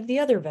any of the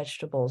other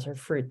vegetables or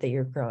fruit that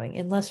you're growing,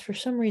 unless for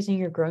some reason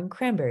you're growing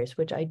cranberries,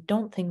 which I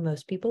don't think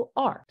most people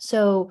are.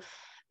 So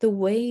the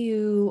way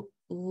you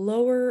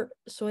lower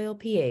soil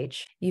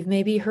pH, you've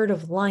maybe heard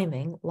of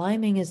liming.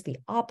 Liming is the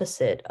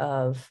opposite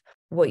of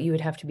what you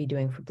would have to be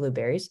doing for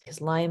blueberries,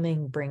 because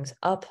liming brings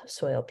up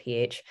soil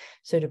pH.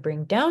 So to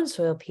bring down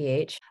soil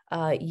pH,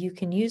 you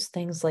can use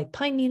things like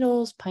pine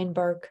needles, pine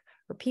bark,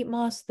 or peat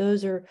moss.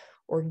 Those are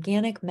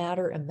organic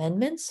matter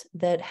amendments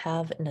that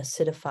have an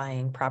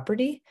acidifying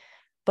property,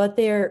 but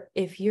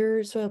if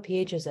your soil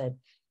pH is at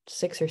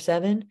 6 or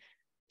 7,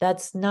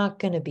 that's not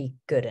going to be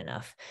good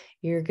enough.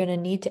 You're going to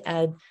need to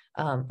add,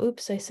 I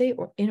say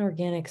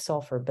inorganic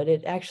sulfur, but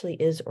it actually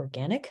is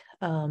organic.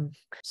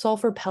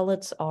 Sulfur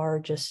pellets are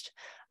just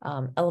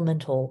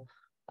elemental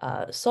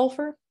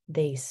sulfur.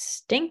 They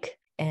stink,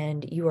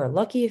 and you are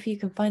lucky if you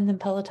can find them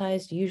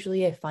pelletized.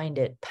 Usually I find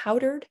it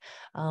powdered,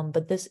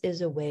 but this is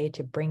a way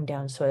to bring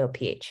down soil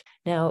pH.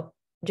 Now,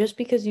 just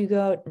because you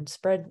go out and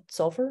spread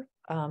sulfur,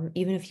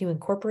 even if you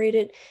incorporate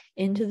it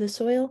into the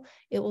soil,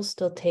 it will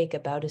still take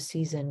about a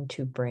season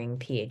to bring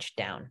pH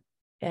down.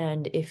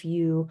 And if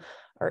you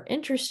are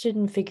interested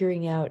in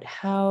figuring out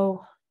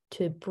how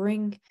to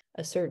bring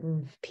a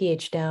certain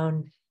pH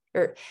down,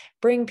 or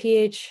bring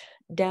pH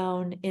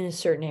down in a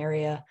certain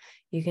area,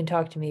 you can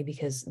talk to me,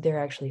 because there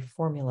are actually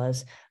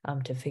formulas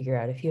to figure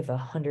out. If you have a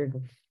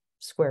 100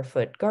 square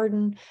foot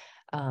garden,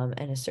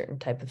 and a certain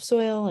type of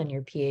soil, and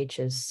your pH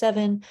is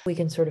 7, we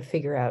can sort of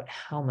figure out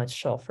how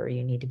much sulfur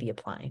you need to be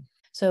applying.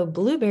 So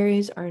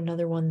blueberries are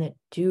another one that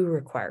do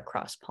require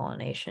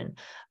cross-pollination.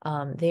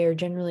 They are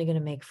generally going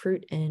to make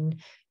fruit in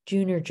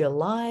June or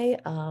July,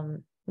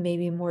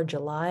 maybe more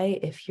July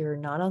if you're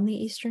not on the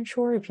Eastern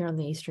Shore. If you're on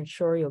the Eastern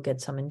Shore, you'll get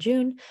some in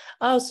June.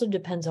 Also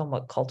depends on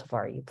what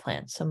cultivar you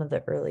plant. Some of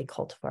the early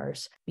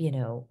cultivars,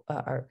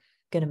 are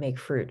going to make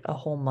fruit a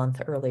whole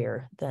month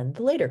earlier than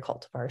the later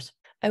cultivars.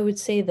 I would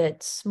say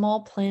that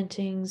small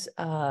plantings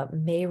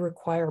may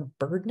require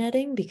bird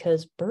netting,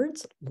 because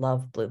birds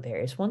love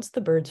blueberries. Once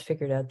the birds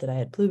figured out that I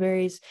had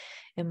blueberries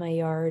in my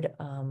yard,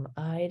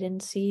 I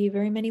didn't see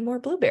very many more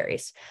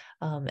blueberries.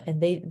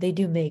 And they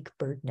do make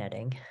bird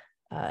netting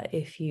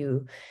if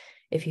you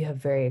have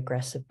very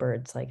aggressive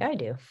birds like I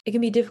do. It can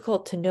be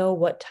difficult to know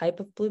what type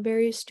of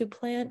blueberries to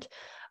plant.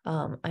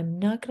 I'm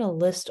not going to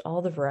list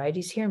all the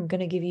varieties here. I'm going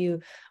to give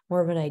you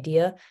more of an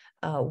idea.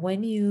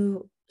 When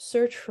you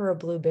search for a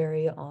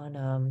blueberry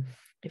on,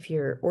 if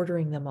you're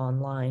ordering them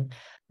online,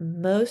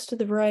 most of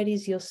the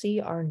varieties you'll see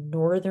are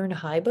northern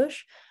highbush.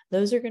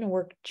 Those are going to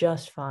work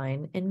just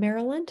fine in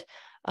Maryland.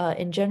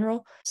 In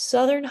general,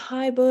 southern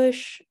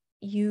highbush,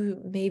 you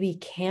maybe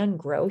can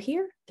grow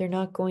here. They're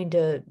not going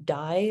to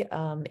die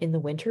in the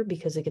winter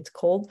because it gets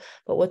cold,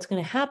 but what's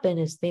going to happen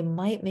is they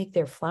might make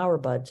their flower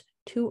buds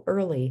too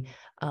early,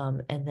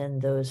 and then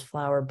those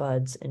flower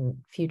buds and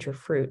future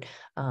fruit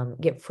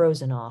get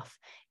frozen off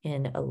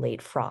in a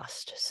late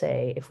frost,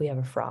 say if we have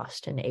a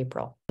frost in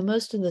April.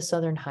 Most of the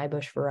southern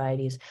highbush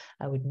varieties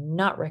I would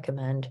not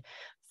recommend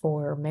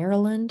for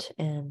Maryland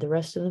and the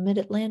rest of the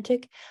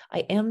mid-Atlantic. I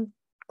am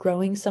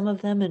growing some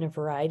of them in a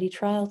variety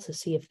trial to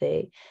see if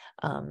they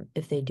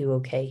do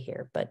okay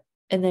here.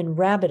 And then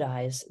rabbit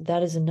eyes,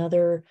 that is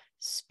another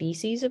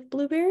species of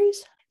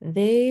blueberries.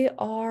 They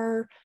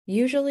are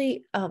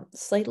usually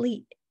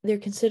they're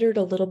considered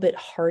a little bit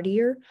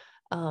hardier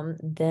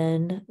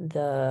than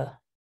the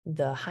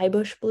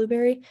highbush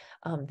blueberry.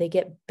 They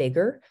get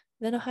bigger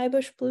than a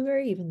highbush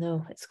blueberry, even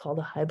though it's called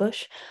a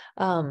highbush.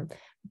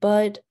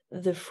 But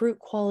the fruit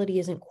quality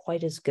isn't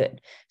quite as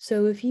good.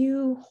 So if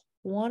you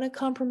want to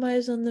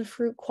compromise on the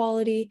fruit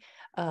quality,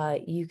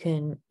 you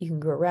can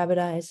grow rabbit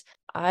eyes.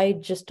 I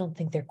just don't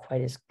think they're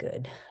quite as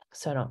good,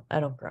 so I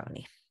don't grow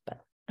any.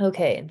 But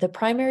okay, the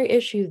primary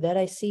issue that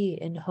I see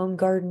in home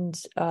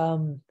gardens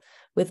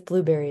with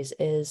blueberries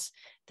is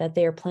that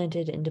they are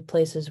planted into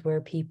places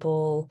where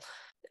people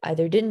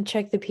either didn't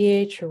check the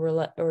pH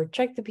or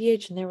checked the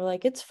pH and they were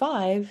like, it's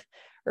 5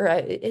 or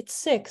it's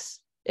 6,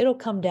 it'll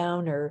come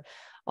down, or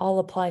I'll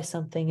apply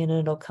something and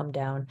it'll come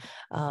down.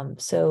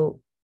 So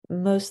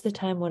most of the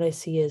time what I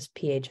see is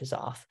pH is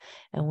off.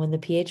 And when the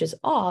pH is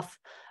off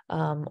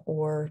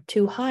or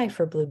too high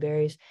for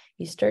blueberries,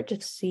 you start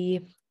to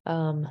see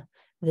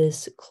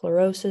this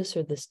chlorosis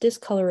or this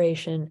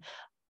discoloration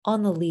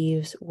on the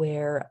leaves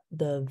where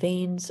the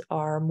veins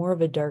are more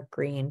of a dark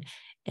green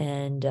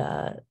and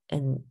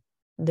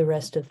the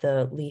rest of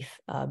the leaf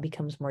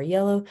becomes more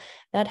yellow.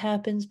 That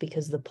happens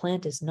because the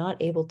plant is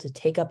not able to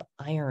take up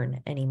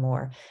iron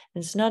anymore.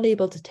 And it's not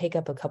able to take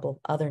up a couple of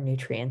other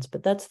nutrients,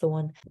 but that's the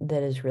one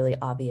that is really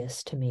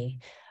obvious to me.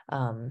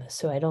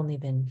 So I don't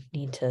even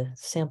need to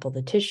sample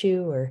the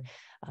tissue or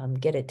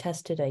get it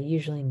tested. I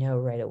usually know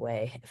right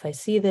away. If I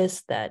see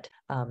this, that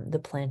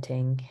the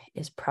planting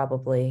is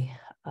probably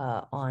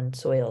on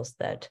soils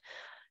that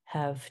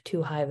have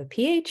too high of a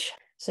pH.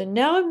 So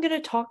now I'm going to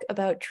talk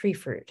about tree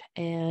fruit,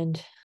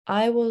 and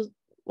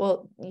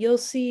you'll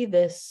see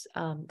this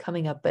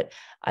coming up, but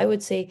I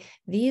would say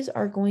these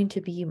are going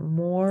to be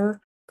more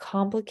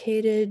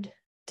complicated,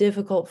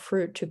 difficult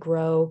fruit to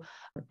grow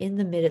in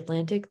the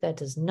mid-Atlantic. That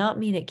does not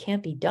mean it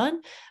can't be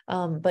done,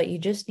 but you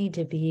just need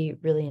to be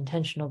really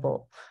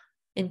intentional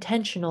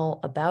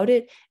about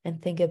it and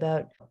think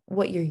about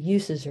what your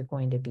uses are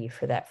going to be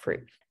for that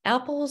fruit.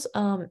 Apples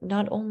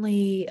not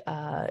only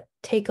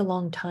take a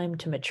long time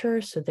to mature,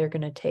 so they're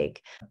going to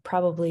take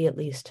probably at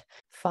least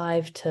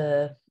 5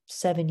 to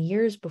 7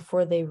 years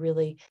before they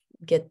really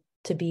get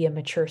to be a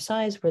mature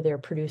size where they're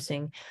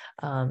producing,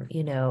 a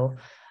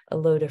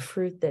load of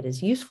fruit that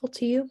is useful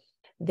to you.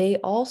 They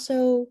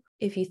also,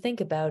 if you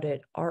think about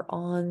it, are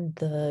on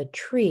the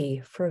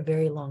tree for a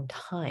very long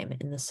time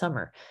in the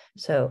summer.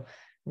 So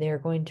they're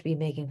going to be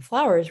making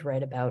flowers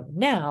right about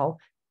now,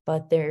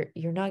 but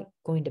you're not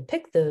going to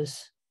pick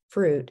those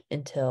fruit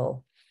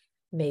until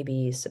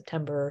maybe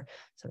September,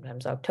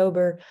 sometimes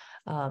October.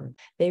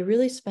 They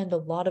really spend a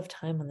lot of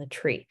time on the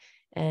tree.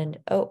 And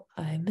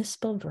I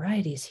misspelled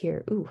varieties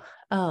here.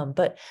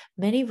 But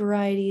many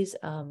varieties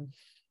can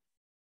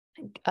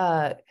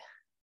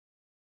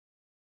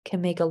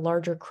make a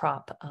larger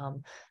crop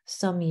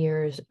some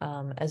years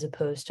as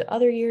opposed to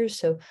other years.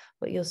 So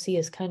what you'll see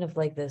is kind of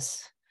like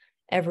this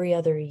every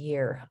other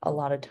year, a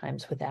lot of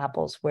times with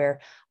apples, where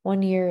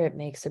one year it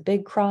makes a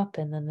big crop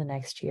and then the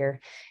next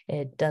year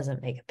it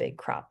doesn't make a big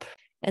crop.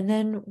 And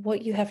then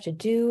what you have to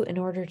do in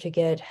order to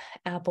get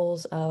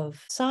apples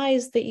of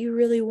size that you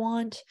really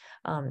want,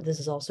 this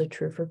is also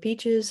true for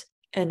peaches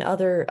and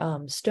other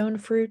stone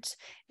fruits,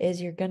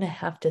 is you're going to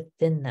have to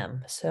thin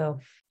them. So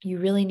you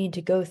really need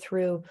to go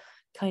through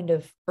kind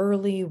of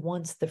early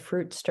once the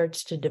fruit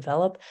starts to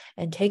develop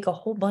and take a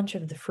whole bunch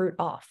of the fruit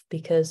off,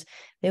 because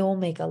they will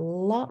make a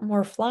lot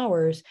more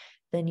flowers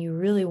than you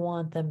really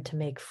want them to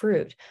make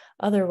fruit.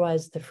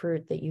 Otherwise, the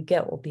fruit that you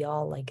get will be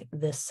all like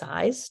this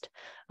sized.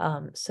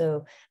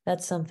 So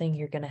that's something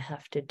you're going to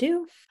have to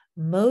do.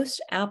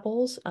 Most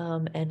apples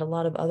and a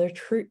lot of other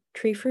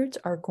tree fruits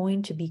are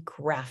going to be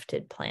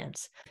grafted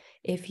plants.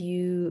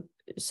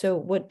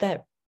 What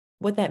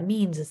that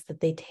means is that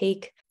they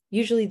take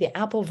usually the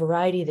apple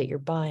variety that you're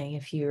buying.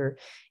 If you're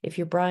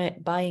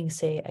buying,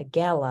 say, a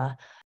gala,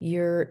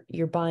 you're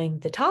buying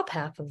the top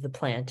half of the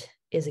plant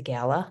is a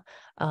gala,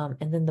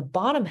 and then the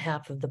bottom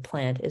half of the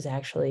plant is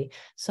actually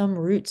some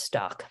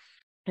rootstock.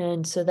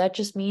 And so that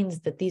just means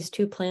that these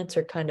two plants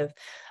are kind of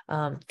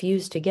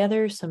fused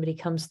together. Somebody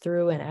comes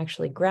through and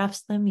actually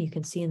grafts them. You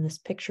can see in this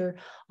picture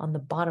on the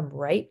bottom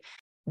right,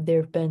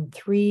 there have been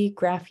 3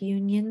 graft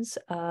unions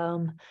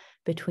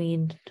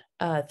between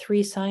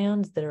 3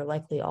 scions that are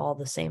likely all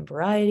the same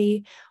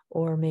variety,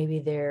 or maybe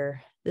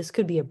this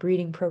could be a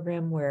breeding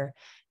program where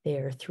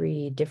there are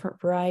 3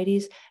 different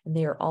varieties and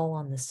they are all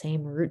on the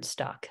same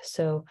rootstock.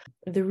 So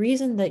the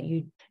reason that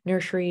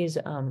nurseries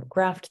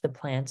graft the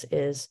plants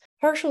is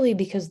partially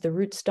because the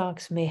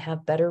rootstocks may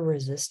have better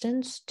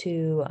resistance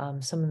to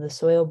some of the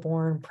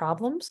soil-borne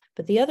problems.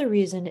 But the other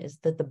reason is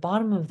that the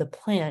bottom of the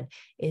plant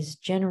is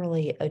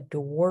generally a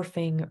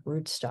dwarfing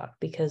rootstock,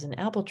 because an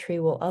apple tree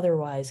will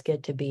otherwise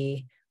get to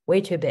be way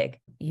too big.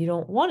 You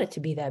don't want it to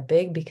be that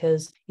big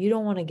because you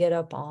don't want to get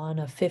up on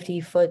a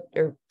 50-foot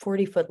or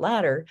 40-foot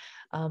ladder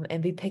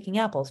and be picking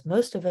apples.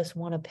 Most of us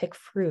want to pick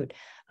fruit,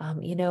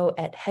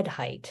 at head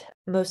height.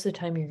 Most of the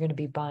time you're going to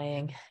be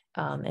buying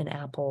an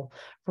apple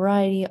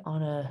variety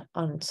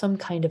on some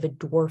kind of a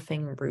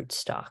dwarfing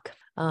rootstock.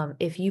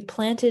 If you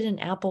planted an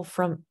apple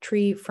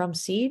tree from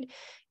seed,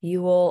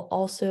 you will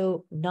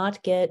also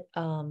not get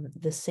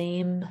the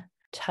same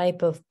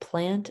type of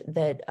plant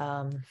that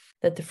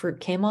the fruit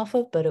came off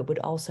of, but it would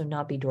also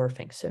not be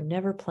dwarfing. So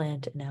never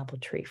plant an apple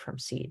tree from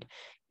seed.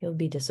 You'll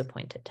be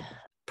disappointed.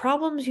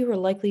 Problems you are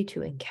likely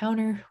to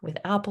encounter with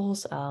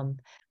apples.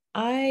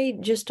 I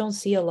just don't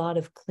see a lot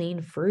of clean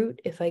fruit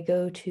if I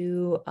go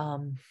to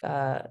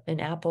an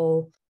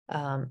apple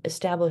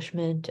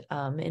establishment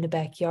in a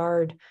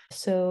backyard.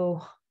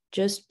 So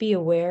just be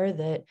aware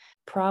that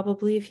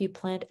probably if you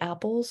plant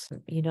apples,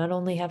 you not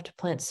only have to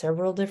plant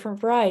several different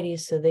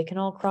varieties so they can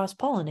all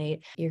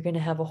cross-pollinate, you're going to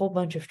have a whole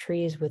bunch of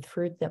trees with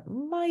fruit that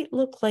might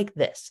look like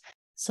this.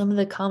 Some of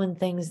the common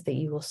things that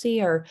you will see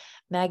are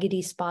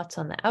maggoty spots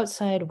on the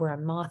outside where a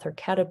moth or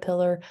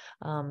caterpillar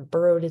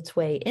burrowed its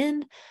way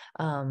in,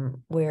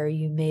 where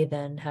you may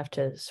then have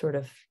to sort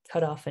of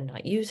cut off and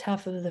not use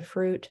half of the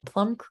fruit.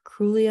 Plum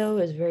curculio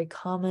is very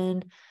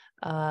common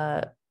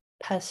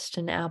pest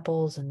in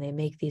apples, and they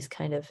make these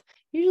kind of,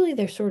 usually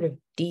they're sort of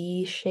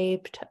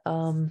D-shaped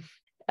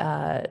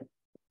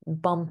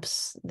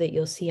bumps that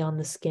you'll see on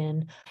the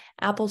skin.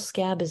 Apple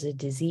scab is a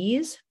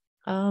disease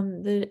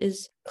that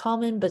is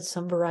common, but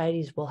some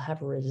varieties will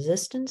have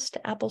resistance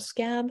to apple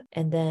scab.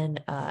 And then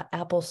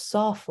apple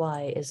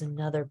sawfly is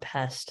another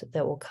pest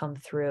that will come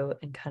through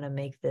and kind of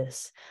make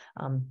this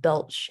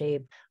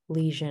belt-shaped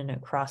lesion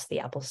across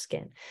the apple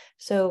skin.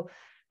 So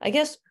I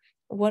guess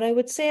what I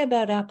would say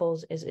about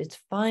apples is it's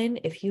fine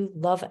if you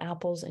love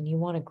apples and you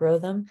want to grow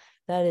them.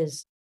 That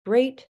is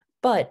great,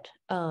 but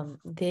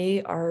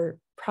they are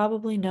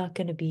probably not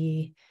going to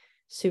be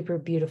super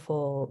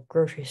beautiful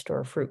grocery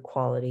store fruit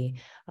quality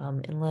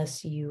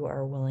unless you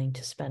are willing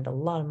to spend a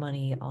lot of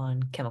money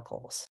on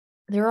chemicals.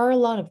 There are a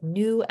lot of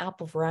new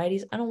apple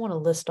varieties. I don't want to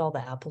list all the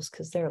apples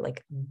because there are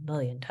like a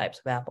million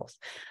types of apples.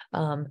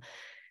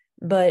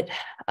 But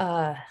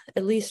at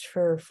least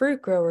for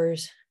fruit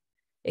growers,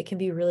 it can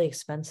be really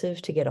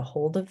expensive to get a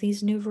hold of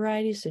these new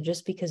varieties. So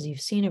just because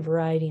you've seen a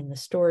variety in the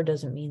store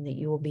doesn't mean that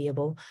you will be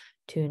able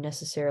to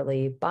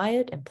necessarily buy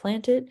it and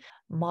plant it.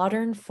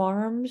 Modern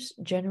farms,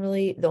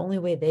 generally, the only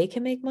way they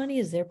can make money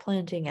is they're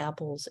planting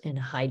apples in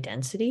high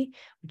density,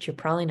 which you're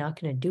probably not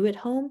going to do at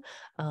home.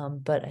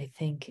 But I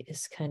think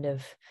is kind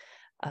of,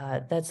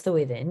 that's the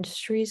way the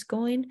industry is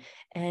going.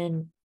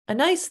 And a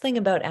nice thing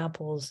about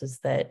apples is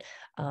that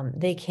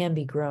they can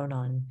be grown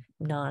on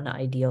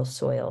non-ideal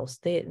soils.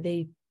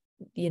 They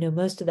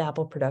most of the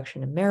apple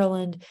production in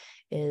Maryland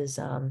is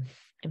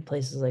in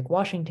places like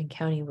Washington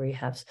County, where you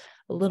have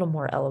a little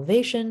more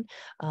elevation,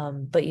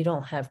 but you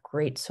don't have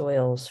great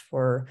soils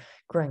for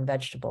growing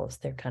vegetables.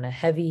 They're kind of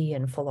heavy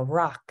and full of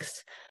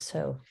rocks.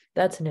 So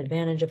that's an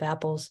advantage of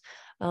apples.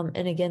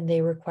 And again,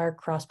 they require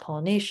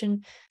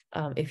cross-pollination.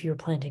 If you're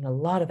planting a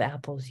lot of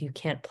apples, you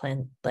can't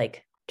plant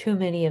like too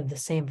many of the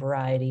same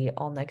variety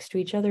all next to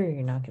each other.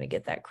 You're not going to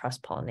get that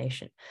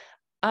cross-pollination.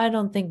 I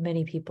don't think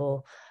many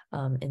people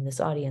in this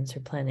audience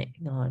are planning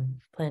on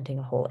planting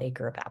a whole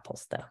acre of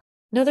apples, though.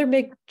 Another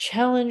big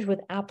challenge with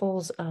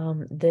apples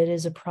that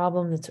is a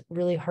problem that's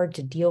really hard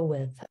to deal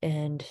with,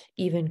 and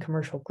even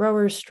commercial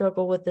growers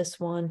struggle with this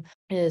one,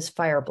 is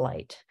fire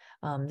blight.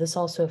 This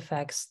also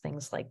affects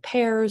things like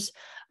pears,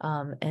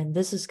 and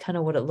this is kind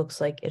of what it looks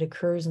like. It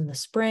occurs in the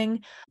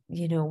spring.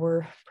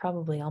 We're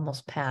probably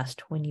almost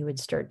past when you would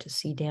start to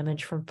see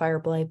damage from fire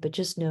blight, but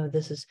just know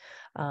this is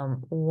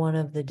one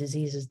of the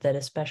diseases that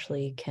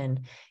especially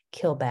can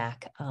kill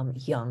back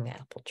young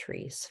apple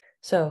trees.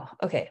 So,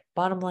 okay,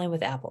 bottom line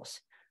with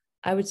apples.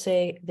 I would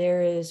say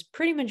there is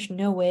pretty much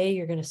no way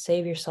you're going to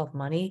save yourself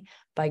money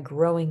by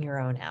growing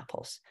your own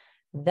apples.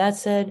 That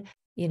said,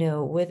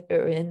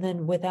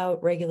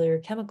 without regular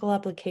chemical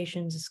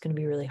applications, it's going to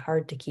be really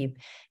hard to keep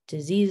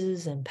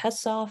diseases and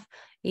pests off.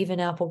 Even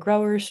apple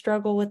growers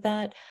struggle with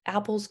that.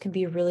 Apples can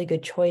be a really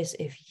good choice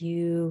if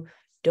you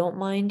don't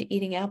mind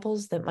eating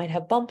apples that might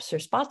have bumps or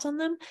spots on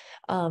them.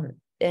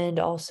 And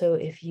also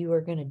if you are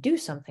going to do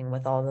something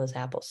with all those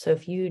apples. So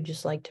if you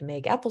just like to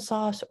make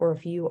applesauce, or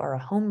if you are a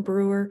home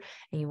brewer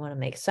and you want to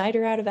make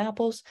cider out of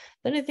apples,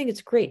 then I think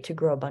it's great to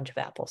grow a bunch of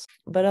apples.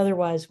 But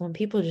otherwise, when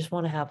people just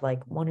want to have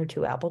like 1 or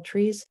 2 apple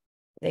trees,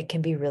 it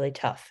can be really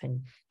tough.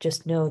 And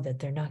just know that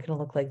they're not going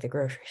to look like the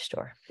grocery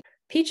store.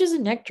 Peaches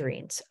and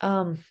nectarines.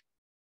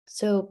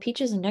 So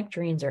peaches and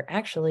nectarines are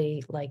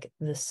actually like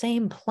the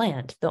same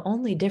plant. The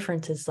only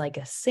difference is like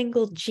a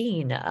single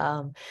gene.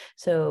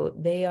 So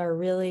they are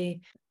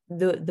really,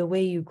 the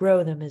way you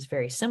grow them is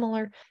very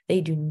similar.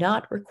 They do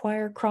not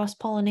require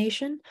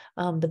cross-pollination,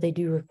 but they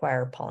do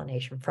require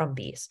pollination from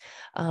bees.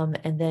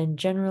 And then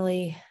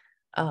generally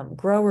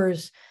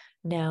growers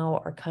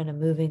now are kind of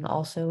moving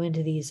also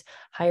into these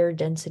higher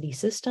density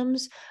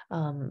systems,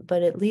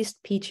 but at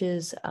least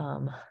peaches,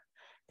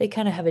 they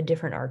kind of have a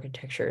different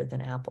architecture than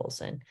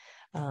apples. And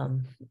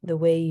the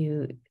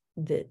way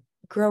the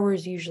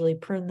growers usually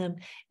prune them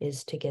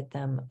is to get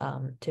them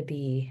to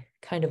be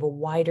kind of a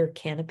wider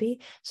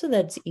canopy so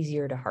that it's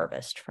easier to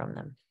harvest from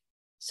them.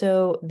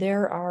 So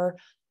there are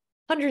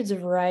hundreds of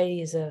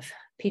varieties of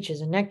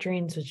peaches and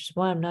nectarines, which is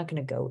why I'm not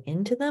going to go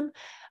into them.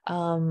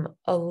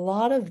 A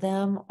lot of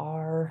them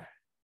are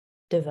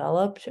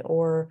developed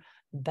or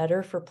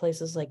better for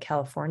places like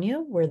California,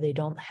 where they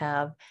don't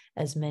have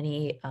as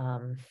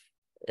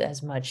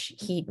much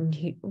heat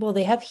well,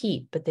 they have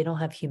heat, but they don't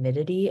have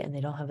humidity, and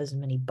they don't have as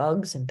many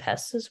bugs and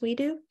pests as we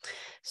do.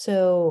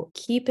 So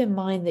keep in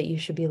mind that you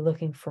should be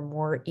looking for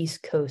more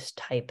East Coast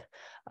type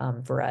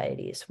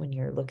varieties when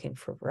you're looking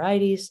for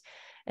varieties.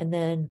 And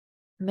then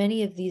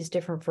many of these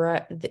different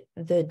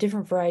the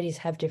different varieties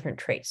have different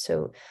traits.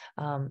 So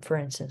for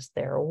instance,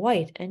 there are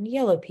white and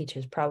yellow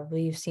peaches.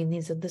 Probably you've seen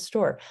these at the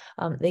store.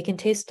 They can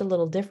taste a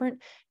little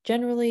different.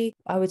 Generally,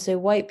 I would say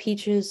white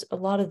peaches, a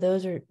lot of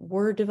those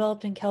were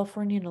developed in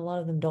California, and a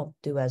lot of them don't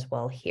do as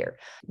well here.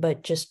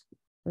 But just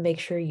make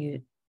sure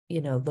you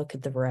look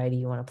at the variety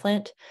you want to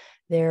plant.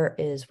 There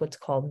is what's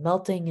called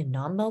melting and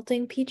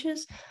non-melting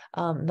peaches.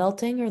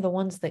 Melting are the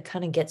ones that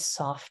kind of get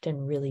soft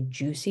and really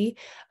juicy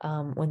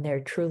when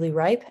they're truly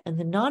ripe. And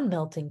the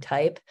non-melting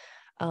type,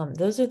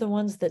 those are the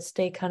ones that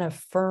stay kind of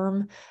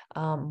firm,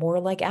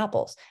 more like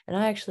apples. And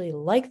I actually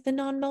like the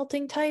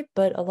non-melting type,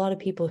 but a lot of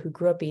people who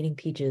grew up eating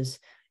peaches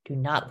do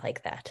not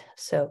like that.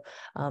 So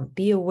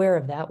be aware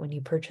of that when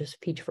you purchase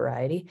peach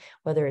variety,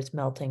 whether it's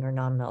melting or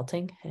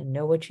non-melting, and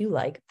know what you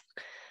like.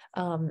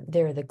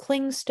 There are the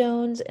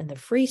clingstones and the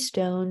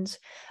freestones.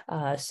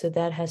 So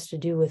that has to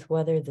do with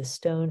whether the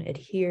stone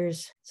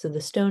adheres. So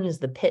the stone is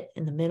the pit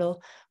in the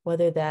middle,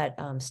 whether that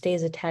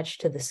stays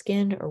attached to the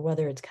skin or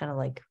whether it's kind of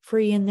like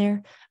free in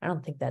there. I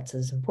don't think that's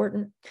as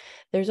important.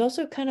 There's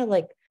also kind of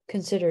like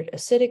considered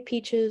acidic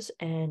peaches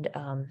and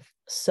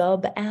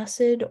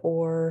sub-acid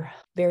or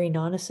very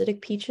non-acidic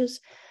peaches.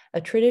 A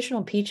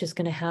traditional peach is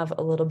going to have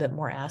a little bit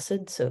more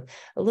acid, so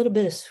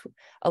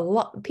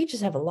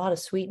peaches have a lot of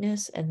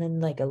sweetness and then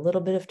like a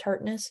little bit of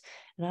tartness.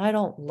 And I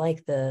don't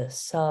like the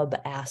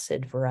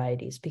sub-acid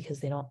varieties because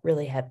they don't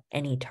really have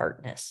any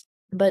tartness.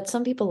 But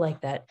some people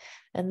like that.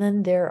 And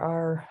then there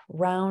are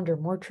round or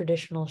more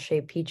traditional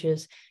shaped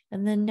peaches,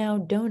 and then now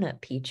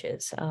donut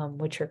peaches,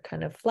 which are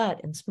kind of flat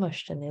and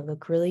smushed, and they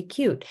look really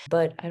cute.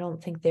 But I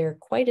don't think they're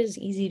quite as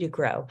easy to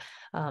grow.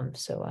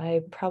 So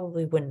I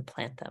probably wouldn't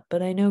plant them.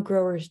 But I know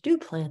growers do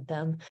plant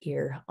them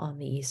here on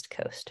the East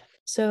Coast.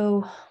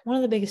 So one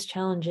of the biggest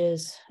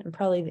challenges, and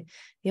probably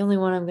the only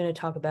one I'm going to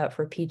talk about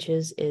for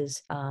peaches,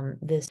 is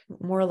this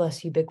more or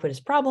less ubiquitous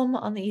problem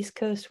on the East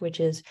Coast, which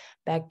is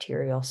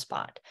bacterial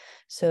spot.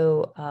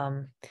 So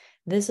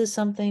this is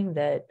something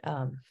that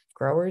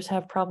growers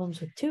have problems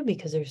with too,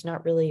 because there's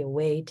not really a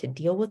way to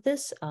deal with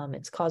this.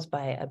 It's caused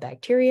by a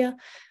bacteria,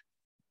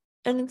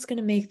 and it's going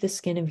to make the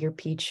skin of your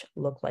peach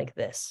look like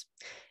this.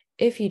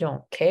 If you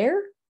don't care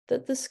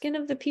that the skin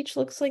of the peach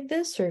looks like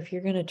this, or if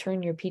you're going to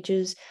turn your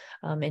peaches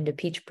into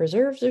peach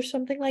preserves or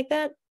something like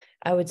that,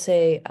 I would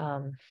say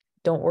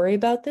don't worry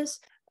about this.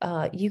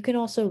 You can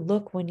also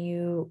look when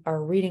you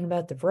are reading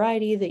about the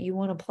variety that you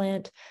want to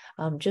plant,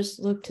 just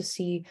look to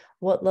see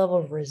what level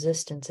of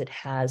resistance it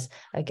has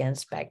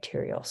against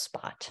bacterial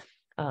spot.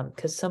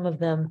 Because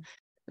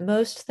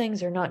most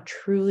things are not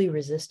truly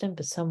resistant,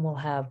 but some will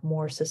have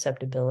more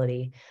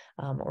susceptibility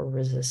or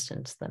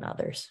resistance than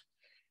others.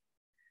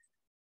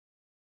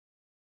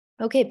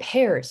 Okay,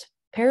 pears.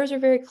 Pears are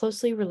very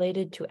closely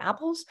related to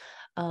apples,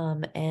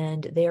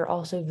 and they are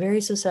also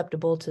very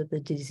susceptible to the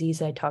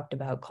disease I talked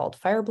about called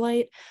fire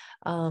blight.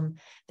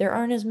 There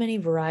aren't as many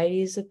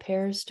varieties of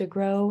pears to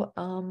grow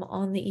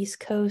on the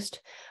East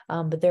Coast,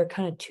 but there are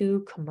kind of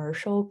two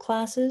commercial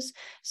classes.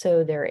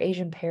 So there are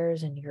Asian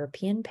pears and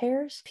European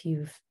pears. If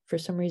you've for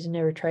some reason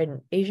never tried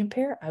an Asian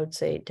pear, I would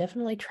say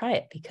definitely try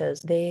it because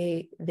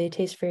they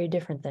taste very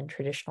different than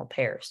traditional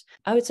pears.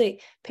 I would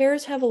say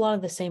pears have a lot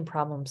of the same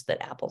problems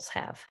that apples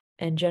have,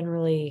 and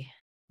generally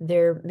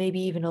they're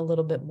maybe even a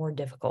little bit more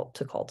difficult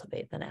to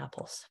cultivate than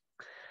apples.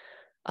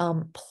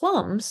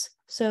 Plums,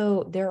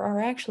 so there are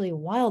actually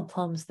wild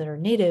plums that are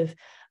native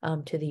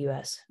to the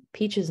US.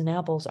 Peaches and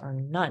apples are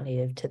not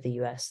native to the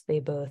US. They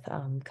both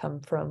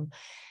come from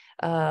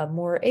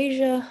more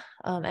Asia,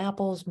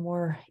 apples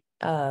more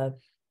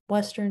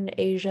Western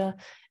Asia,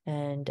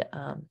 and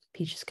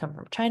peaches come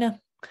from China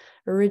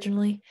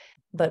originally.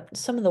 But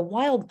some of the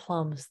wild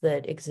plums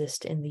that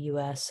exist in the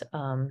US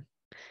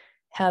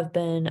have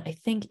been, I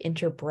think,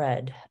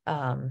 interbred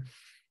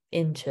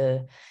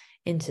into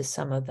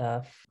some of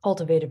the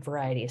cultivated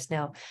varieties.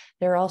 Now,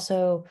 there are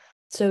also,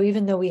 so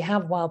even though we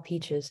have wild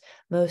peaches,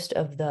 most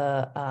of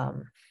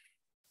the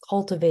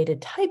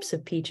cultivated types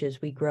of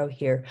peaches we grow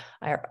here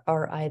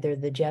are either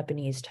the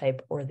Japanese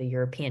type or the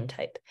European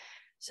type.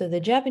 So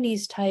the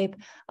Japanese type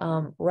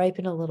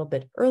ripen a little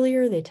bit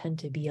earlier. They tend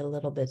to be a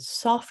little bit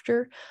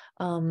softer.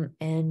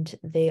 And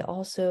they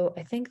also,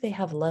 I think they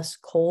have less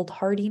cold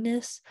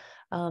hardiness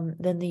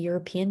than the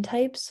European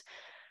types.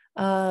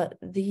 The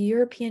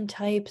European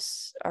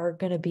types are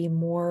going to be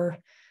more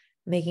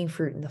making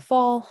fruit in the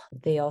fall.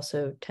 They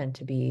also tend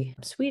to be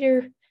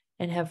sweeter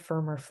and have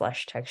firmer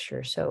flesh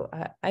texture. So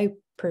I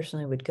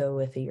personally would go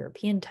with the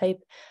European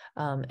type,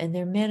 and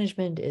their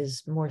management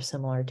is more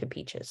similar to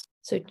peaches.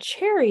 So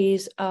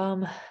cherries,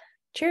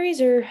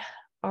 cherries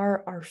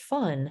are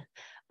fun.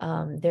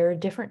 There are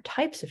different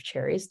types of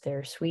cherries. There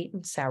are sweet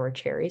and sour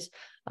cherries.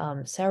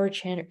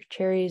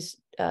 Cherries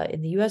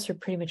in the US are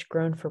pretty much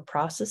grown for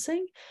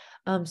processing.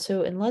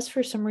 So unless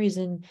for some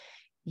reason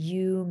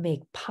you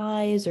make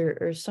pies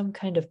or some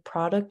kind of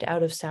product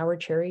out of sour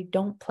cherry,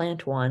 don't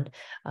plant one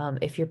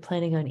if you're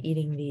planning on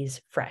eating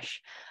these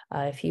fresh.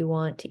 If you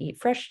want to eat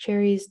fresh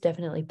cherries,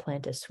 definitely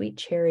plant a sweet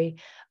cherry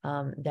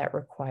that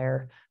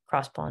require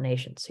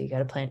cross-pollination. So you got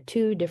to plant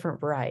 2 different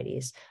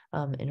varieties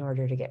in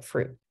order to get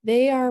fruit.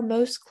 They are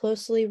most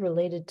closely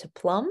related to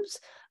plums.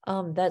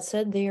 That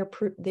said,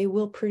 they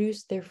will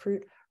produce their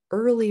fruit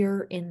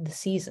earlier in the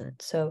season.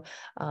 So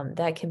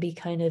that can be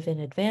kind of an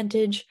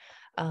advantage.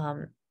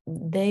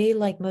 They,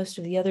 like most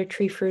of the other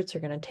tree fruits, are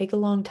going to take a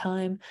long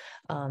time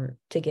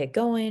to get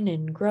going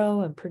and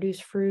grow and produce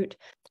fruit.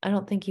 I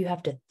don't think you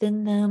have to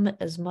thin them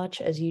as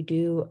much as you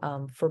do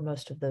for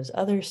most of those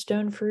other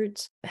stone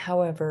fruits.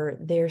 However,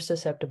 they're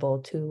susceptible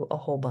to a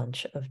whole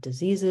bunch of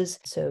diseases.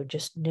 So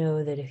just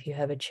know that if you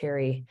have a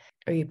cherry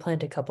or you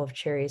plant a couple of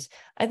cherries,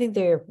 I think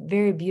they're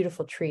very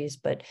beautiful trees,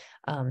 but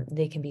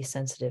they can be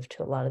sensitive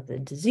to a lot of the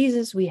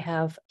diseases we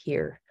have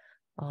here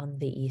on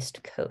the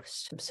East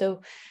Coast.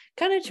 So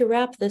kind of to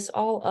wrap this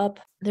all up,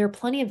 there are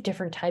plenty of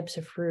different types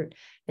of fruit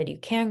that you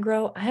can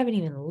grow. I haven't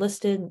even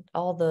listed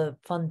all the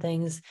fun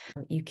things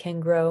you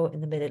can grow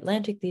in the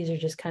Mid-Atlantic. These are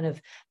just kind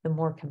of the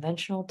more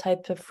conventional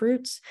types of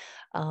fruits,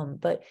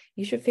 but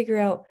you should figure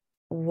out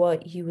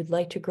what you would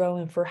like to grow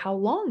and for how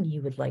long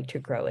you would like to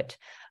grow it.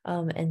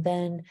 And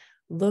then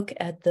look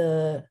at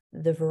the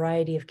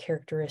variety of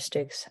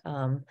characteristics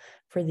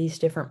for these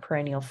different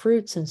perennial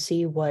fruits and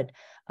see what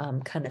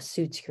kind of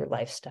suits your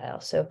lifestyle.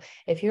 So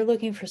if you're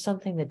looking for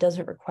something that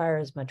doesn't require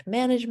as much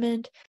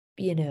management,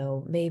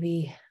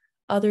 maybe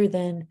other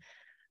than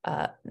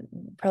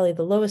probably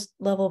the lowest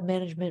level of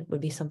management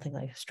would be something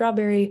like a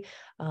strawberry,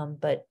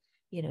 but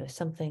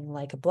something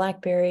like a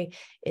blackberry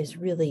is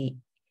really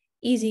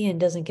easy and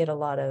doesn't get a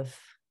lot of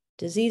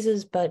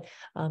diseases, but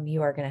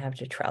you are going to have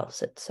to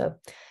trellis it. So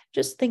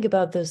just think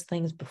about those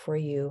things before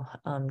you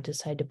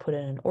decide to put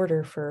in an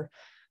order for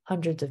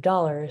hundreds of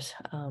dollars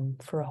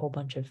for a whole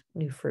bunch of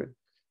new fruit.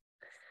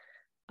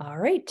 All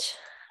right,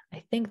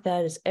 I think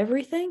that is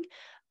everything.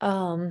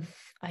 I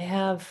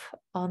have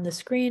on the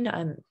screen,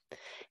 I'm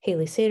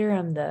Haley Sater.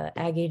 I'm the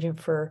ag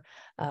agent for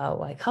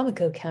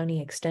Wicomico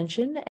County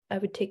Extension. I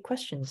would take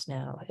questions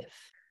now.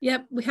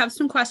 Yep, we have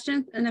some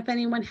questions, and if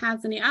anyone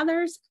has any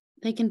others,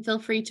 they can feel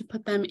free to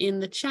put them in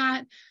the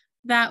chat.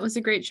 That was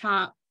a great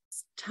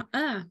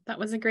that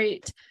was a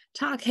great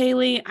talk,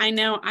 Haley. I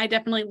know I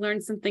definitely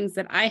learned some things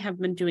that I have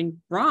been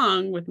doing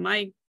wrong with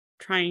my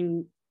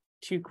trying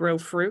to grow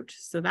fruit.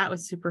 So that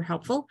was super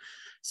helpful.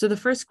 So the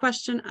first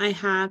question I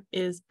have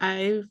is,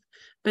 I've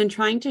been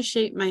trying to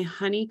shape my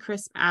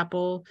Honeycrisp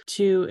apple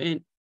to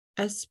an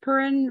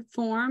Esperin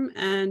form,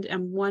 and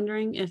I'm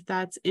wondering if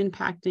that's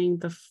impacting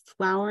the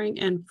flowering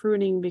and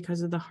fruiting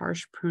because of the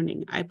harsh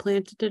pruning. I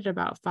planted it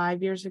about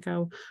 5 years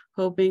ago,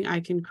 hoping I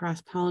can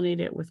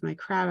cross-pollinate it with my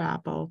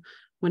crabapple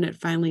when it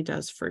finally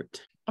does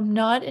fruit. I'm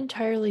not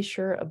entirely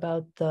sure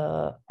about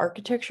the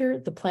architecture,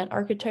 the plant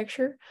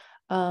architecture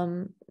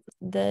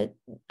that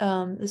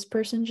this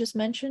person just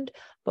mentioned,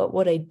 but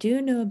what I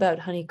do know about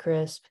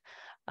Honeycrisp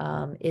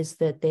is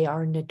that they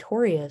are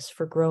notorious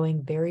for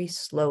growing very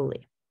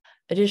slowly.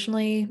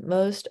 Additionally,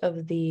 most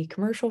of the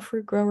commercial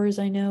fruit growers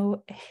I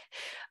know,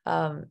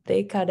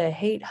 they kind of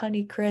hate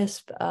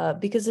Honeycrisp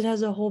because it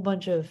has a whole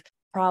bunch of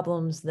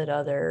problems that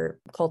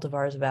other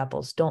cultivars of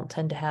apples don't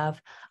tend to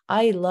have.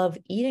 I love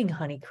eating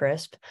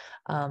Honeycrisp,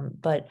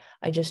 but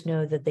I just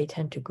know that they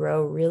tend to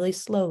grow really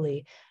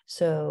slowly.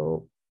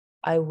 So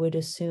I would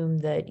assume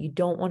that you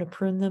don't want to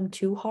prune them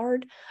too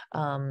hard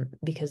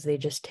because they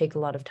just take a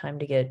lot of time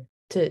to get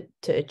to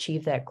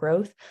achieve that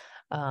growth.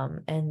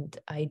 And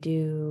I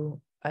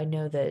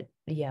know that,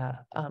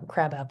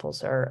 crab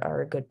apples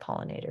are a good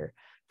pollinator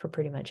for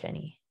pretty much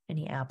any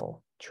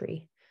apple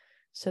tree.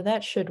 So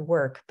that should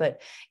work.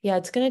 But yeah,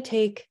 it's going to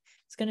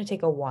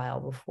take a while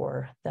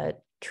before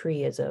that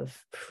tree is of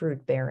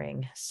fruit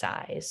bearing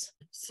size.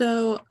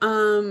 So,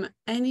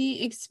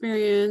 any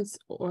experience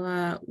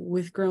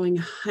with growing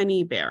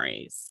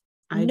honeyberries?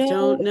 I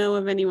don't know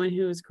of anyone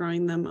who is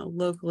growing them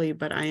locally,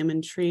 but I am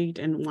intrigued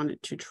and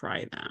wanted to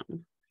try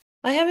them.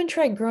 I haven't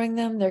tried growing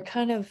them. They're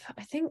kind of,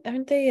 I think,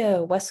 aren't they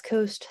a West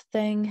Coast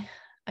thing?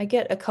 I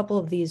get a couple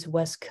of these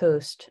West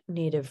Coast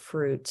native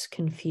fruits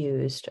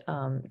confused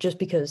just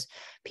because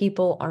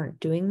people aren't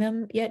doing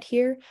them yet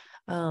here.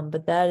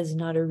 But that is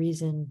not a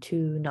reason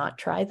to not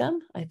try them.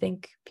 I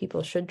think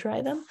people should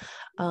try them.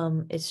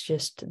 It's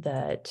just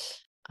that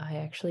I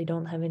actually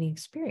don't have any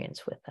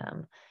experience with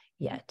them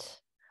yet.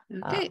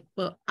 Okay,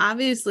 well,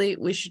 obviously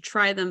we should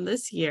try them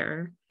this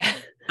year.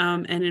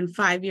 And in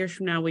 5 years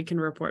from now, we can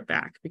report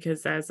back,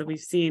 because as we've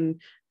seen,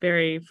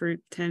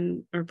 plants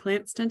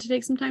tend to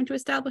take some time to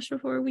establish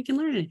before we can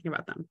learn anything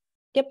about them.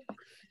 Yep.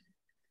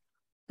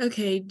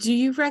 Okay, do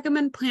you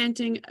recommend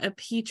planting a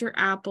peach or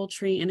apple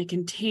tree in a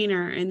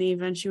container in the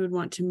event you would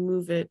want to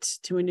move it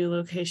to a new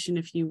location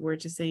if you were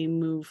to, say,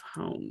 move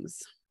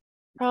homes?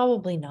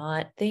 Probably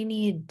not. They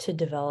need to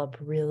develop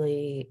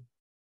really,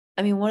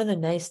 one of the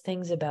nice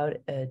things about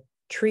a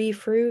tree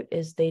fruit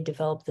is they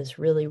develop this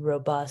really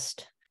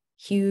robust,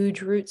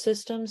 huge root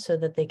system so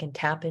that they can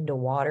tap into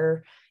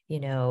water,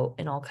 in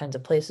all kinds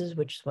of places,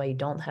 which is why you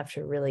don't have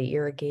to really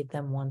irrigate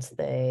them once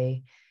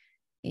they,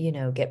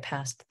 get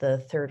past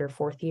the 3rd or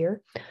 4th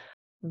year.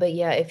 But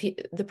yeah,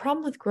 the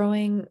problem with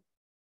growing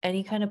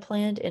any kind of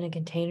plant in a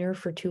container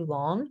for too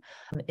long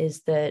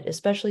is that,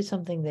 especially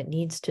something that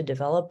needs to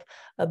develop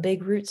a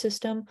big root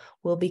system,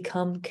 will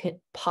become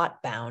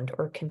pot bound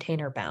or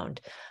container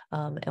bound.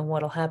 And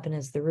what'll happen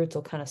is the roots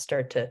will kind of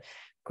start to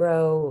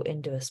grow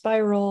into a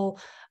spiral.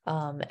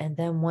 And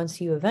then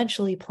once you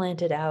eventually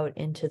plant it out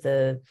into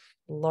the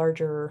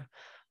larger,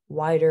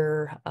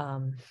 wider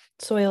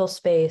soil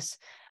space,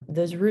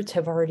 those roots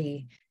have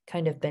already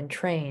kind of been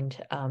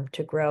trained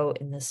to grow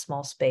in this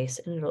small space,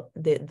 and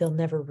they'll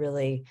never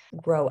really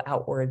grow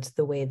outwards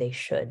the way they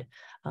should.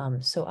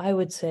 So I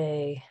would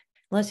say,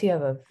 unless you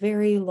have a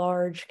very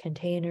large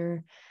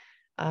container,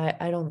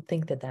 I don't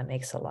think that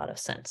makes a lot of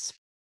sense.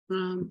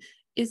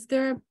 Is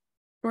there a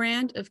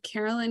brand of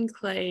Carolyn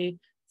clay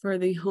for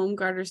the home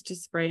gardeners to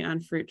spray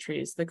on fruit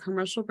trees? The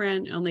commercial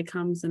brand only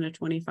comes in a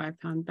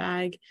 25-pound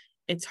bag.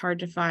 It's hard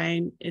to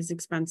find, is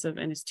expensive,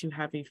 and is too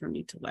heavy for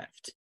me to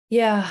lift.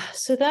 Yeah,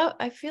 so that,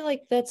 I feel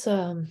like it's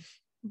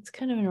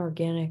kind of an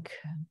organic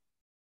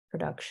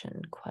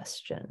production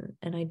question,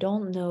 and I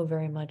don't know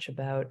very much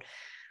about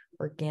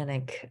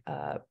organic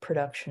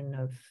production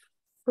of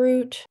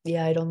fruit.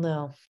 Yeah, I don't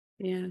know.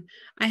 Yeah,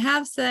 I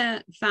have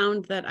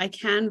found that I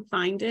can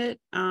find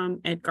it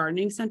at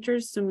gardening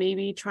centers. So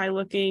maybe try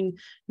looking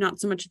not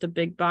so much at the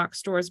big box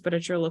stores, but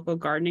at your local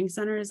gardening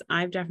centers.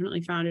 I've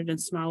definitely found it in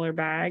smaller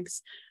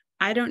bags.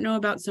 I don't know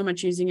about so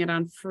much using it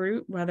on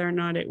fruit, whether or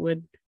not it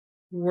would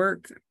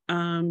work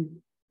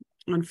on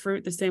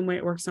fruit the same way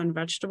it works on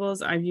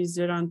vegetables. I've used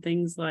it on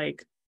things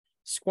like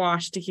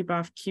squash to keep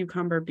off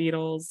cucumber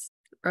beetles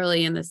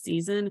early in the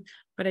season,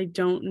 but I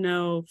don't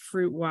know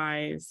fruit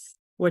wise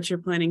what you're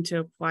planning to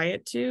apply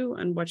it to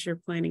and what you're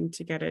planning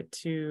to get it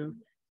to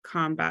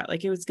combat.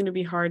 Like, it was going to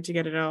be hard to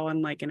get it all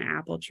on like an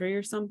apple tree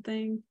or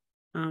something.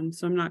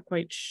 So I'm not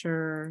quite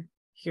sure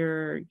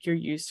your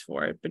use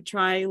for it, but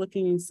try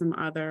looking in some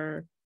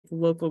other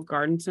local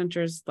garden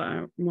centers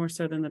more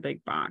so than the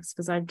big box,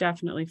 because I've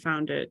definitely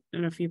found it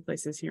in a few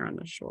places here on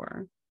the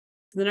shore.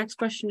 The next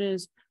question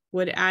is,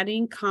 would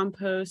adding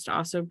compost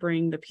also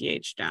bring the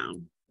pH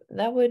down?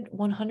 That would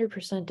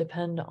 100%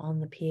 depend on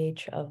the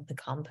pH of the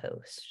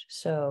compost.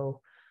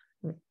 So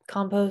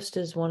compost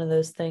is one of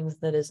those things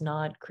that is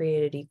not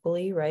created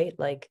equally, right?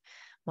 Like,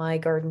 my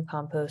garden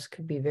compost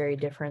could be very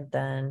different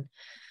than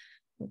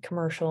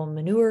commercial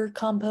manure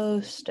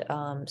compost.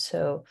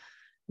 So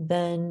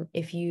then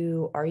if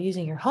you are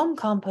using your home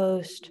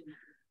compost,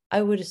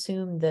 I would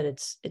assume that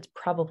it's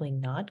probably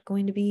not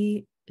going to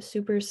be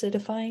super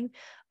acidifying.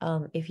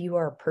 If you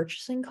are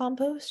purchasing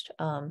compost,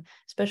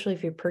 especially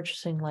if you're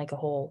purchasing like a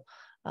whole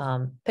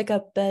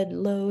pickup bed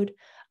load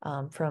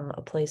from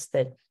a place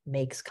that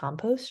makes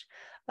compost,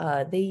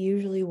 they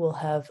usually will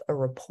have a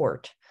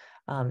report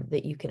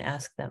that you can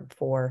ask them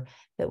for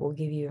that will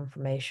give you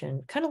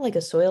information, kind of like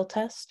a soil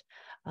test,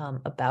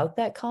 about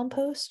that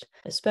compost.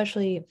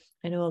 Especially,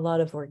 I know a lot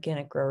of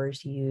organic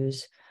growers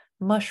use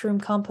mushroom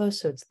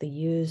compost, so it's the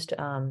used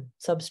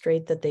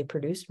substrate that they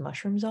produced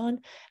mushrooms on.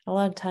 A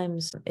lot of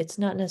times it's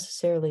not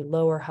necessarily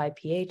low or high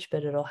pH,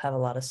 but it'll have a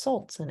lot of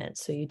salts in it,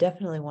 so you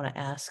definitely want to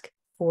ask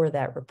for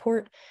that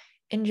report.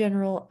 In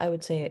general, I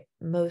would say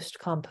most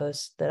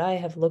composts that I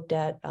have looked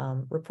at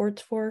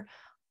reports for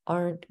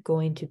aren't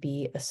going to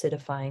be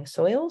acidifying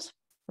soils.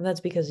 And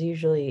that's because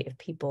usually if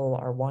people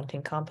are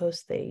wanting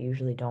compost, they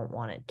usually don't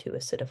want it to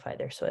acidify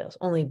their soils.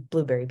 Only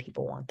blueberry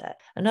people want that.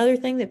 Another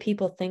thing that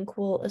people think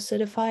will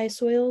acidify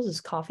soils is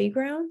coffee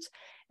grounds.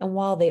 And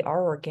while they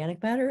are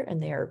organic matter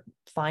and they are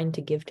fine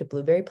to give to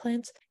blueberry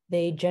plants,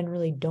 they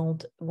generally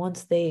don't,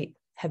 once they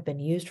have been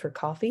used for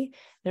coffee,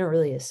 they don't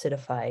really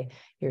acidify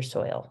your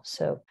soil.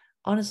 So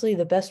honestly,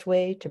 the best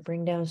way to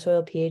bring down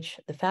soil pH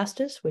the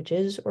fastest, which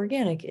is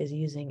organic, is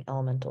using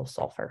elemental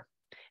sulfur.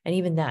 And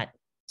even that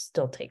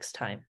still takes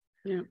time.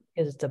 Yeah,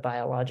 because it's a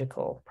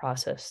biological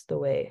process, the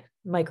way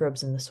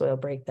microbes in the soil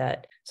break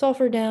that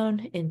sulfur down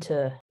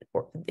into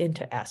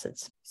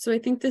acids. so I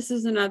think this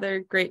is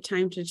another great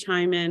time to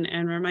chime in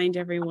and remind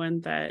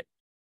everyone that,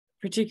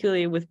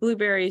 particularly with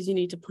blueberries, you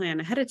need to plan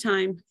ahead of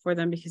time for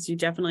them, because you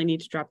definitely need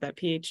to drop that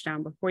pH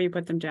down before you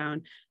put them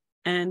down.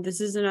 And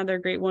this is another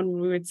great one.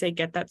 We would say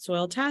get that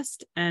soil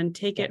test and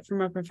take it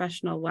from a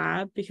professional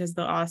lab, because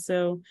they'll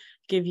also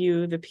give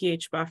you the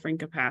pH buffering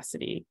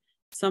capacity.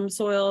 Some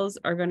soils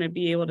are going to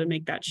be able to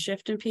make that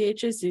shift in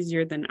pHs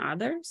easier than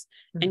others.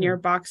 Mm-hmm. And your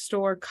box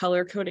store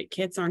color-coded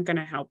kits aren't going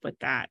to help with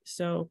that.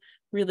 So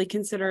really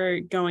consider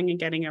going and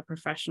getting a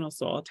professional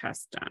soil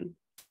test done.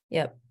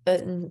 Yep.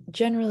 But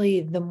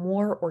generally, the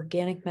more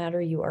organic matter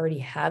you already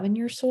have in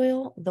your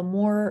soil, the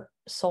more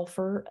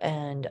sulfur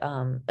and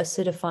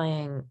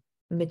acidifying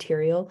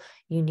material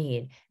you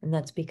need. And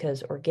that's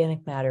because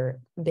organic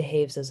matter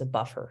behaves as a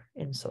buffer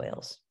in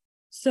soils.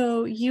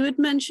 So you had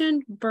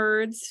mentioned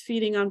birds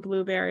feeding on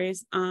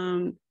blueberries.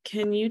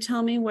 Can you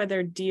tell me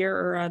whether deer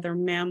or other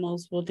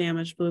mammals will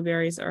damage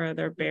blueberries or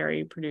other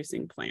berry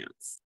producing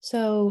plants?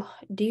 So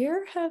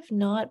deer have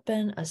not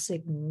been a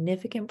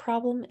significant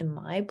problem in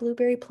my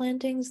blueberry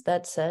plantings.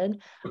 That said,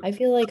 I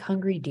feel like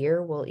hungry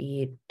deer will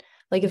eat.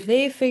 Like,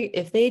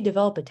 if they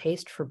develop a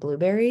taste for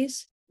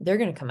blueberries, they're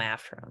going to come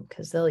after them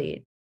because they'll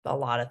eat a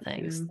lot of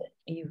things Yeah.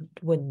 that you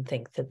wouldn't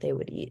think that they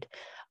would eat.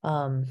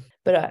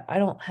 But I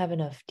don't have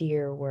enough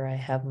deer where I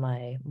have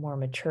my more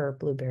mature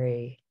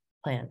blueberry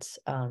plants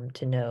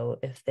to know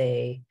if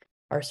they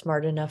are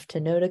smart enough to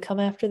know to come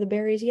after the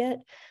berries yet.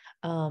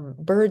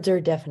 Birds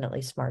are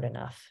definitely smart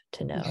enough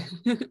to know.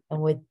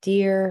 And with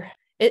deer,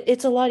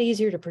 it's a lot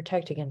easier to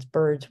protect against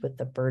birds with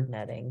the bird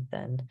netting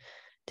than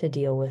to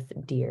deal with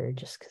deer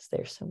just because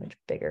they're so much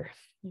bigger.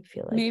 I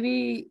feel like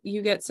Maybe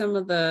you get some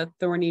of the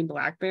thorny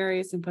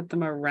blackberries and put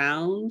them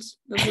around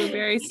the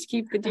blueberries to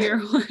keep the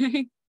deer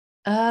away.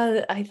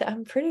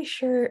 I'm pretty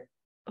sure.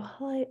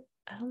 Well,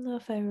 I don't know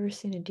if I've ever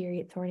seen a deer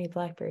eat thorny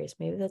blackberries.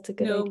 Maybe that's a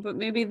good No, idea. but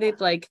maybe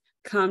they'd like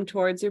come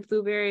towards your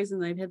blueberries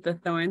and they'd hit the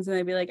thorns and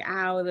they'd be like,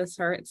 ow, this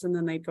hurts. And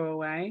then they'd go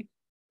away.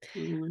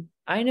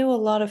 I know a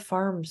lot of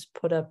farms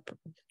put up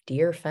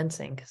deer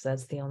fencing because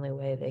that's the only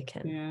way they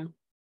can. Yeah.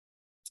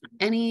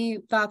 Any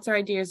thoughts or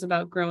ideas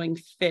about growing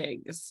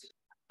figs?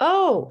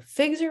 Oh,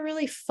 figs are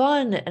really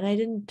fun, and I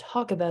didn't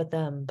talk about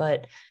them,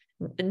 but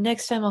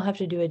next time I'll have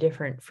to do a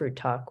different fruit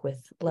talk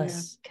with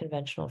less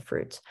conventional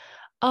fruits.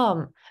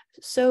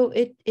 So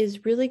it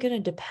is really going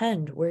to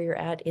depend where you're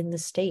at in the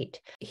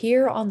state.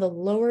 Here on the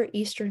lower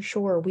eastern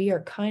shore, we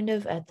are kind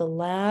of at the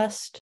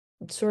last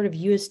sort of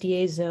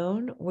USDA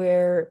zone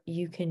where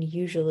you can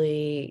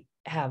usually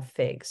have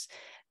figs.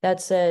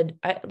 That said,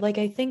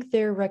 I think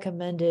they're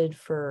recommended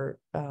for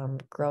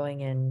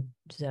growing in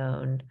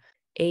zone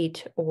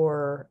 8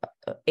 or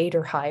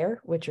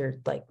higher, which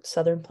are like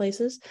southern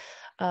places.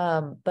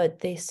 But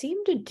they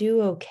seem to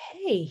do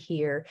okay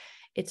here.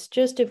 It's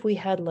just if we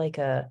had like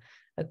a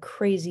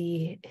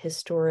crazy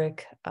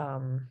historic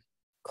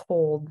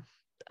cold,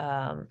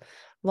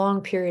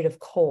 long period of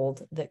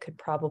cold that could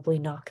probably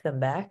knock them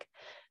back.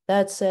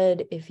 That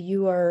said, if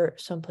you are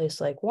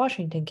someplace like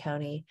Washington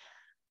County,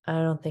 I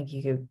don't think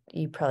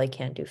you probably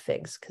can't do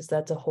figs because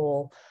that's a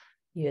whole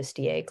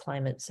USDA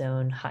climate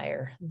zone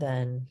higher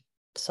than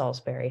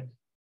Salisbury.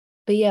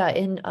 But yeah,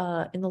 in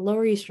the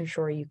lower eastern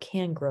shore, you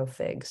can grow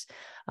figs,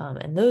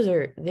 and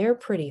they're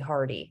pretty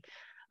hardy.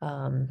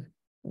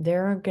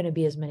 There aren't going to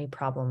be as many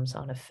problems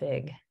on a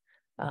fig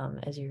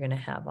as you're going to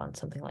have on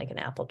something like an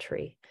apple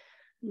tree.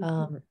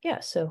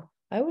 Yeah, so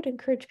I would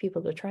encourage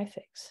people to try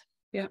figs.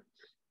 Yeah.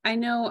 I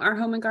know our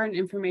Home and Garden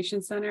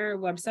Information Center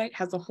website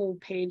has a whole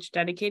page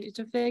dedicated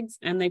to figs,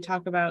 and they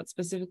talk about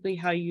specifically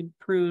how you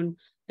prune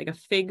like a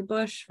fig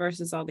bush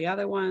versus all the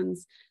other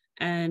ones.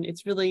 And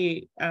it's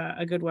really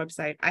a good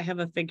website. I have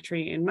a fig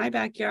tree in my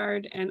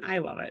backyard and I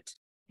love it.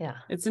 Yeah.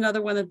 It's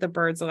another one that the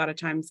birds a lot of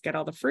times get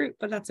all the fruit,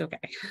 but that's okay.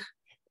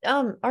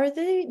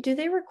 Do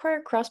they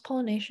require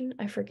cross-pollination?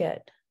 I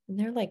forget. And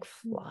they're like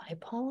fly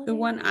pollinating? The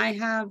one I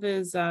have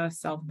is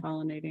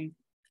self-pollinating.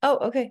 Oh,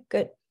 okay,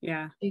 good.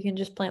 Yeah. You can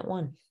just plant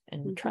one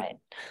and try it.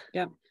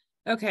 Yep.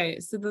 Okay,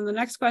 so then the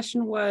next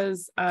question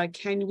was,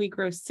 can we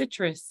grow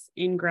citrus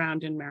in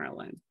ground in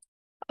Maryland?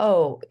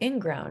 Oh, in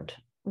ground.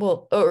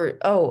 Well,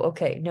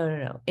 okay.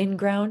 No. In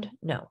ground,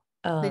 no.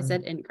 They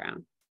said in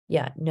ground.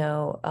 Yeah,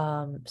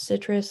 no.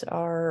 Citrus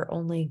are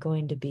only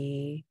going to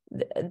be,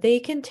 they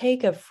can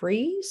take a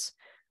freeze,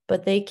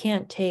 but they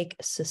can't take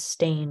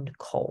sustained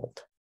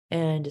cold.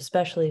 And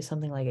especially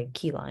something like a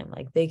key lime,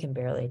 like they can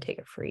barely take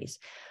a freeze.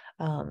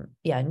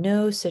 Yeah,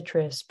 no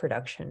citrus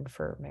production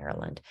for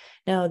Maryland.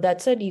 Now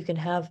that said, you can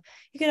have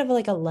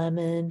like a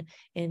lemon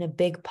in a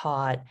big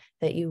pot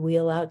that you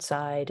wheel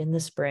outside in the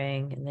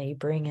spring and that you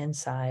bring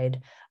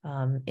inside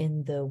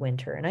in the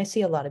winter. And I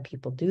see a lot of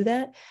people do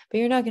that, but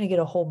you're not going to get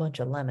a whole bunch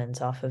of lemons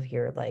off of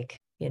your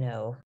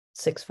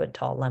 6-foot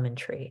tall lemon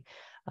tree.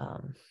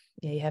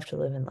 Yeah, you have to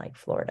live in like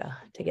Florida,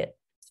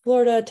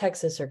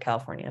 Texas, or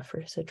California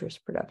for citrus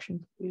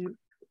production. Yeah.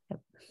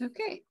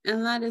 Okay,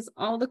 and that is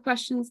all the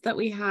questions that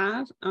we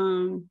have.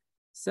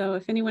 So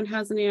if anyone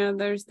has any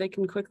others, they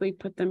can quickly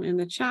put them in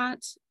the chat.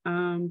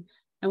 And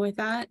with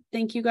that,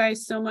 thank you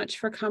guys so much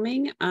for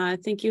coming.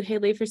 Thank you,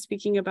 Haley, for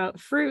speaking about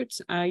fruit.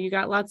 You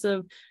got lots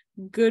of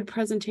good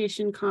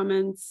presentation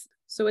comments.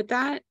 So with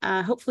that,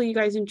 hopefully you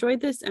guys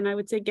enjoyed this, and I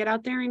would say get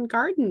out there and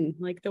garden.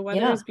 Like the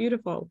weather is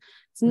beautiful.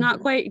 It's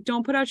not quite,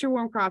 don't put out your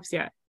warm crops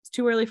yet. It's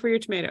too early for your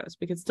tomatoes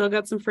because still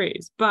got some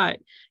freeze, but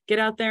get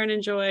out there and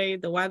enjoy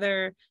the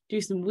weather,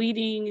 do some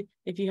weeding.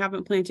 If you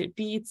haven't planted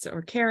beets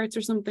or carrots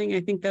or something,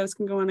 I think those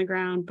can go on the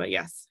ground, but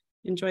yes,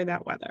 enjoy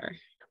that weather.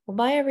 Well,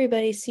 bye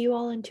everybody. See you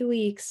all in 2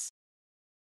 weeks.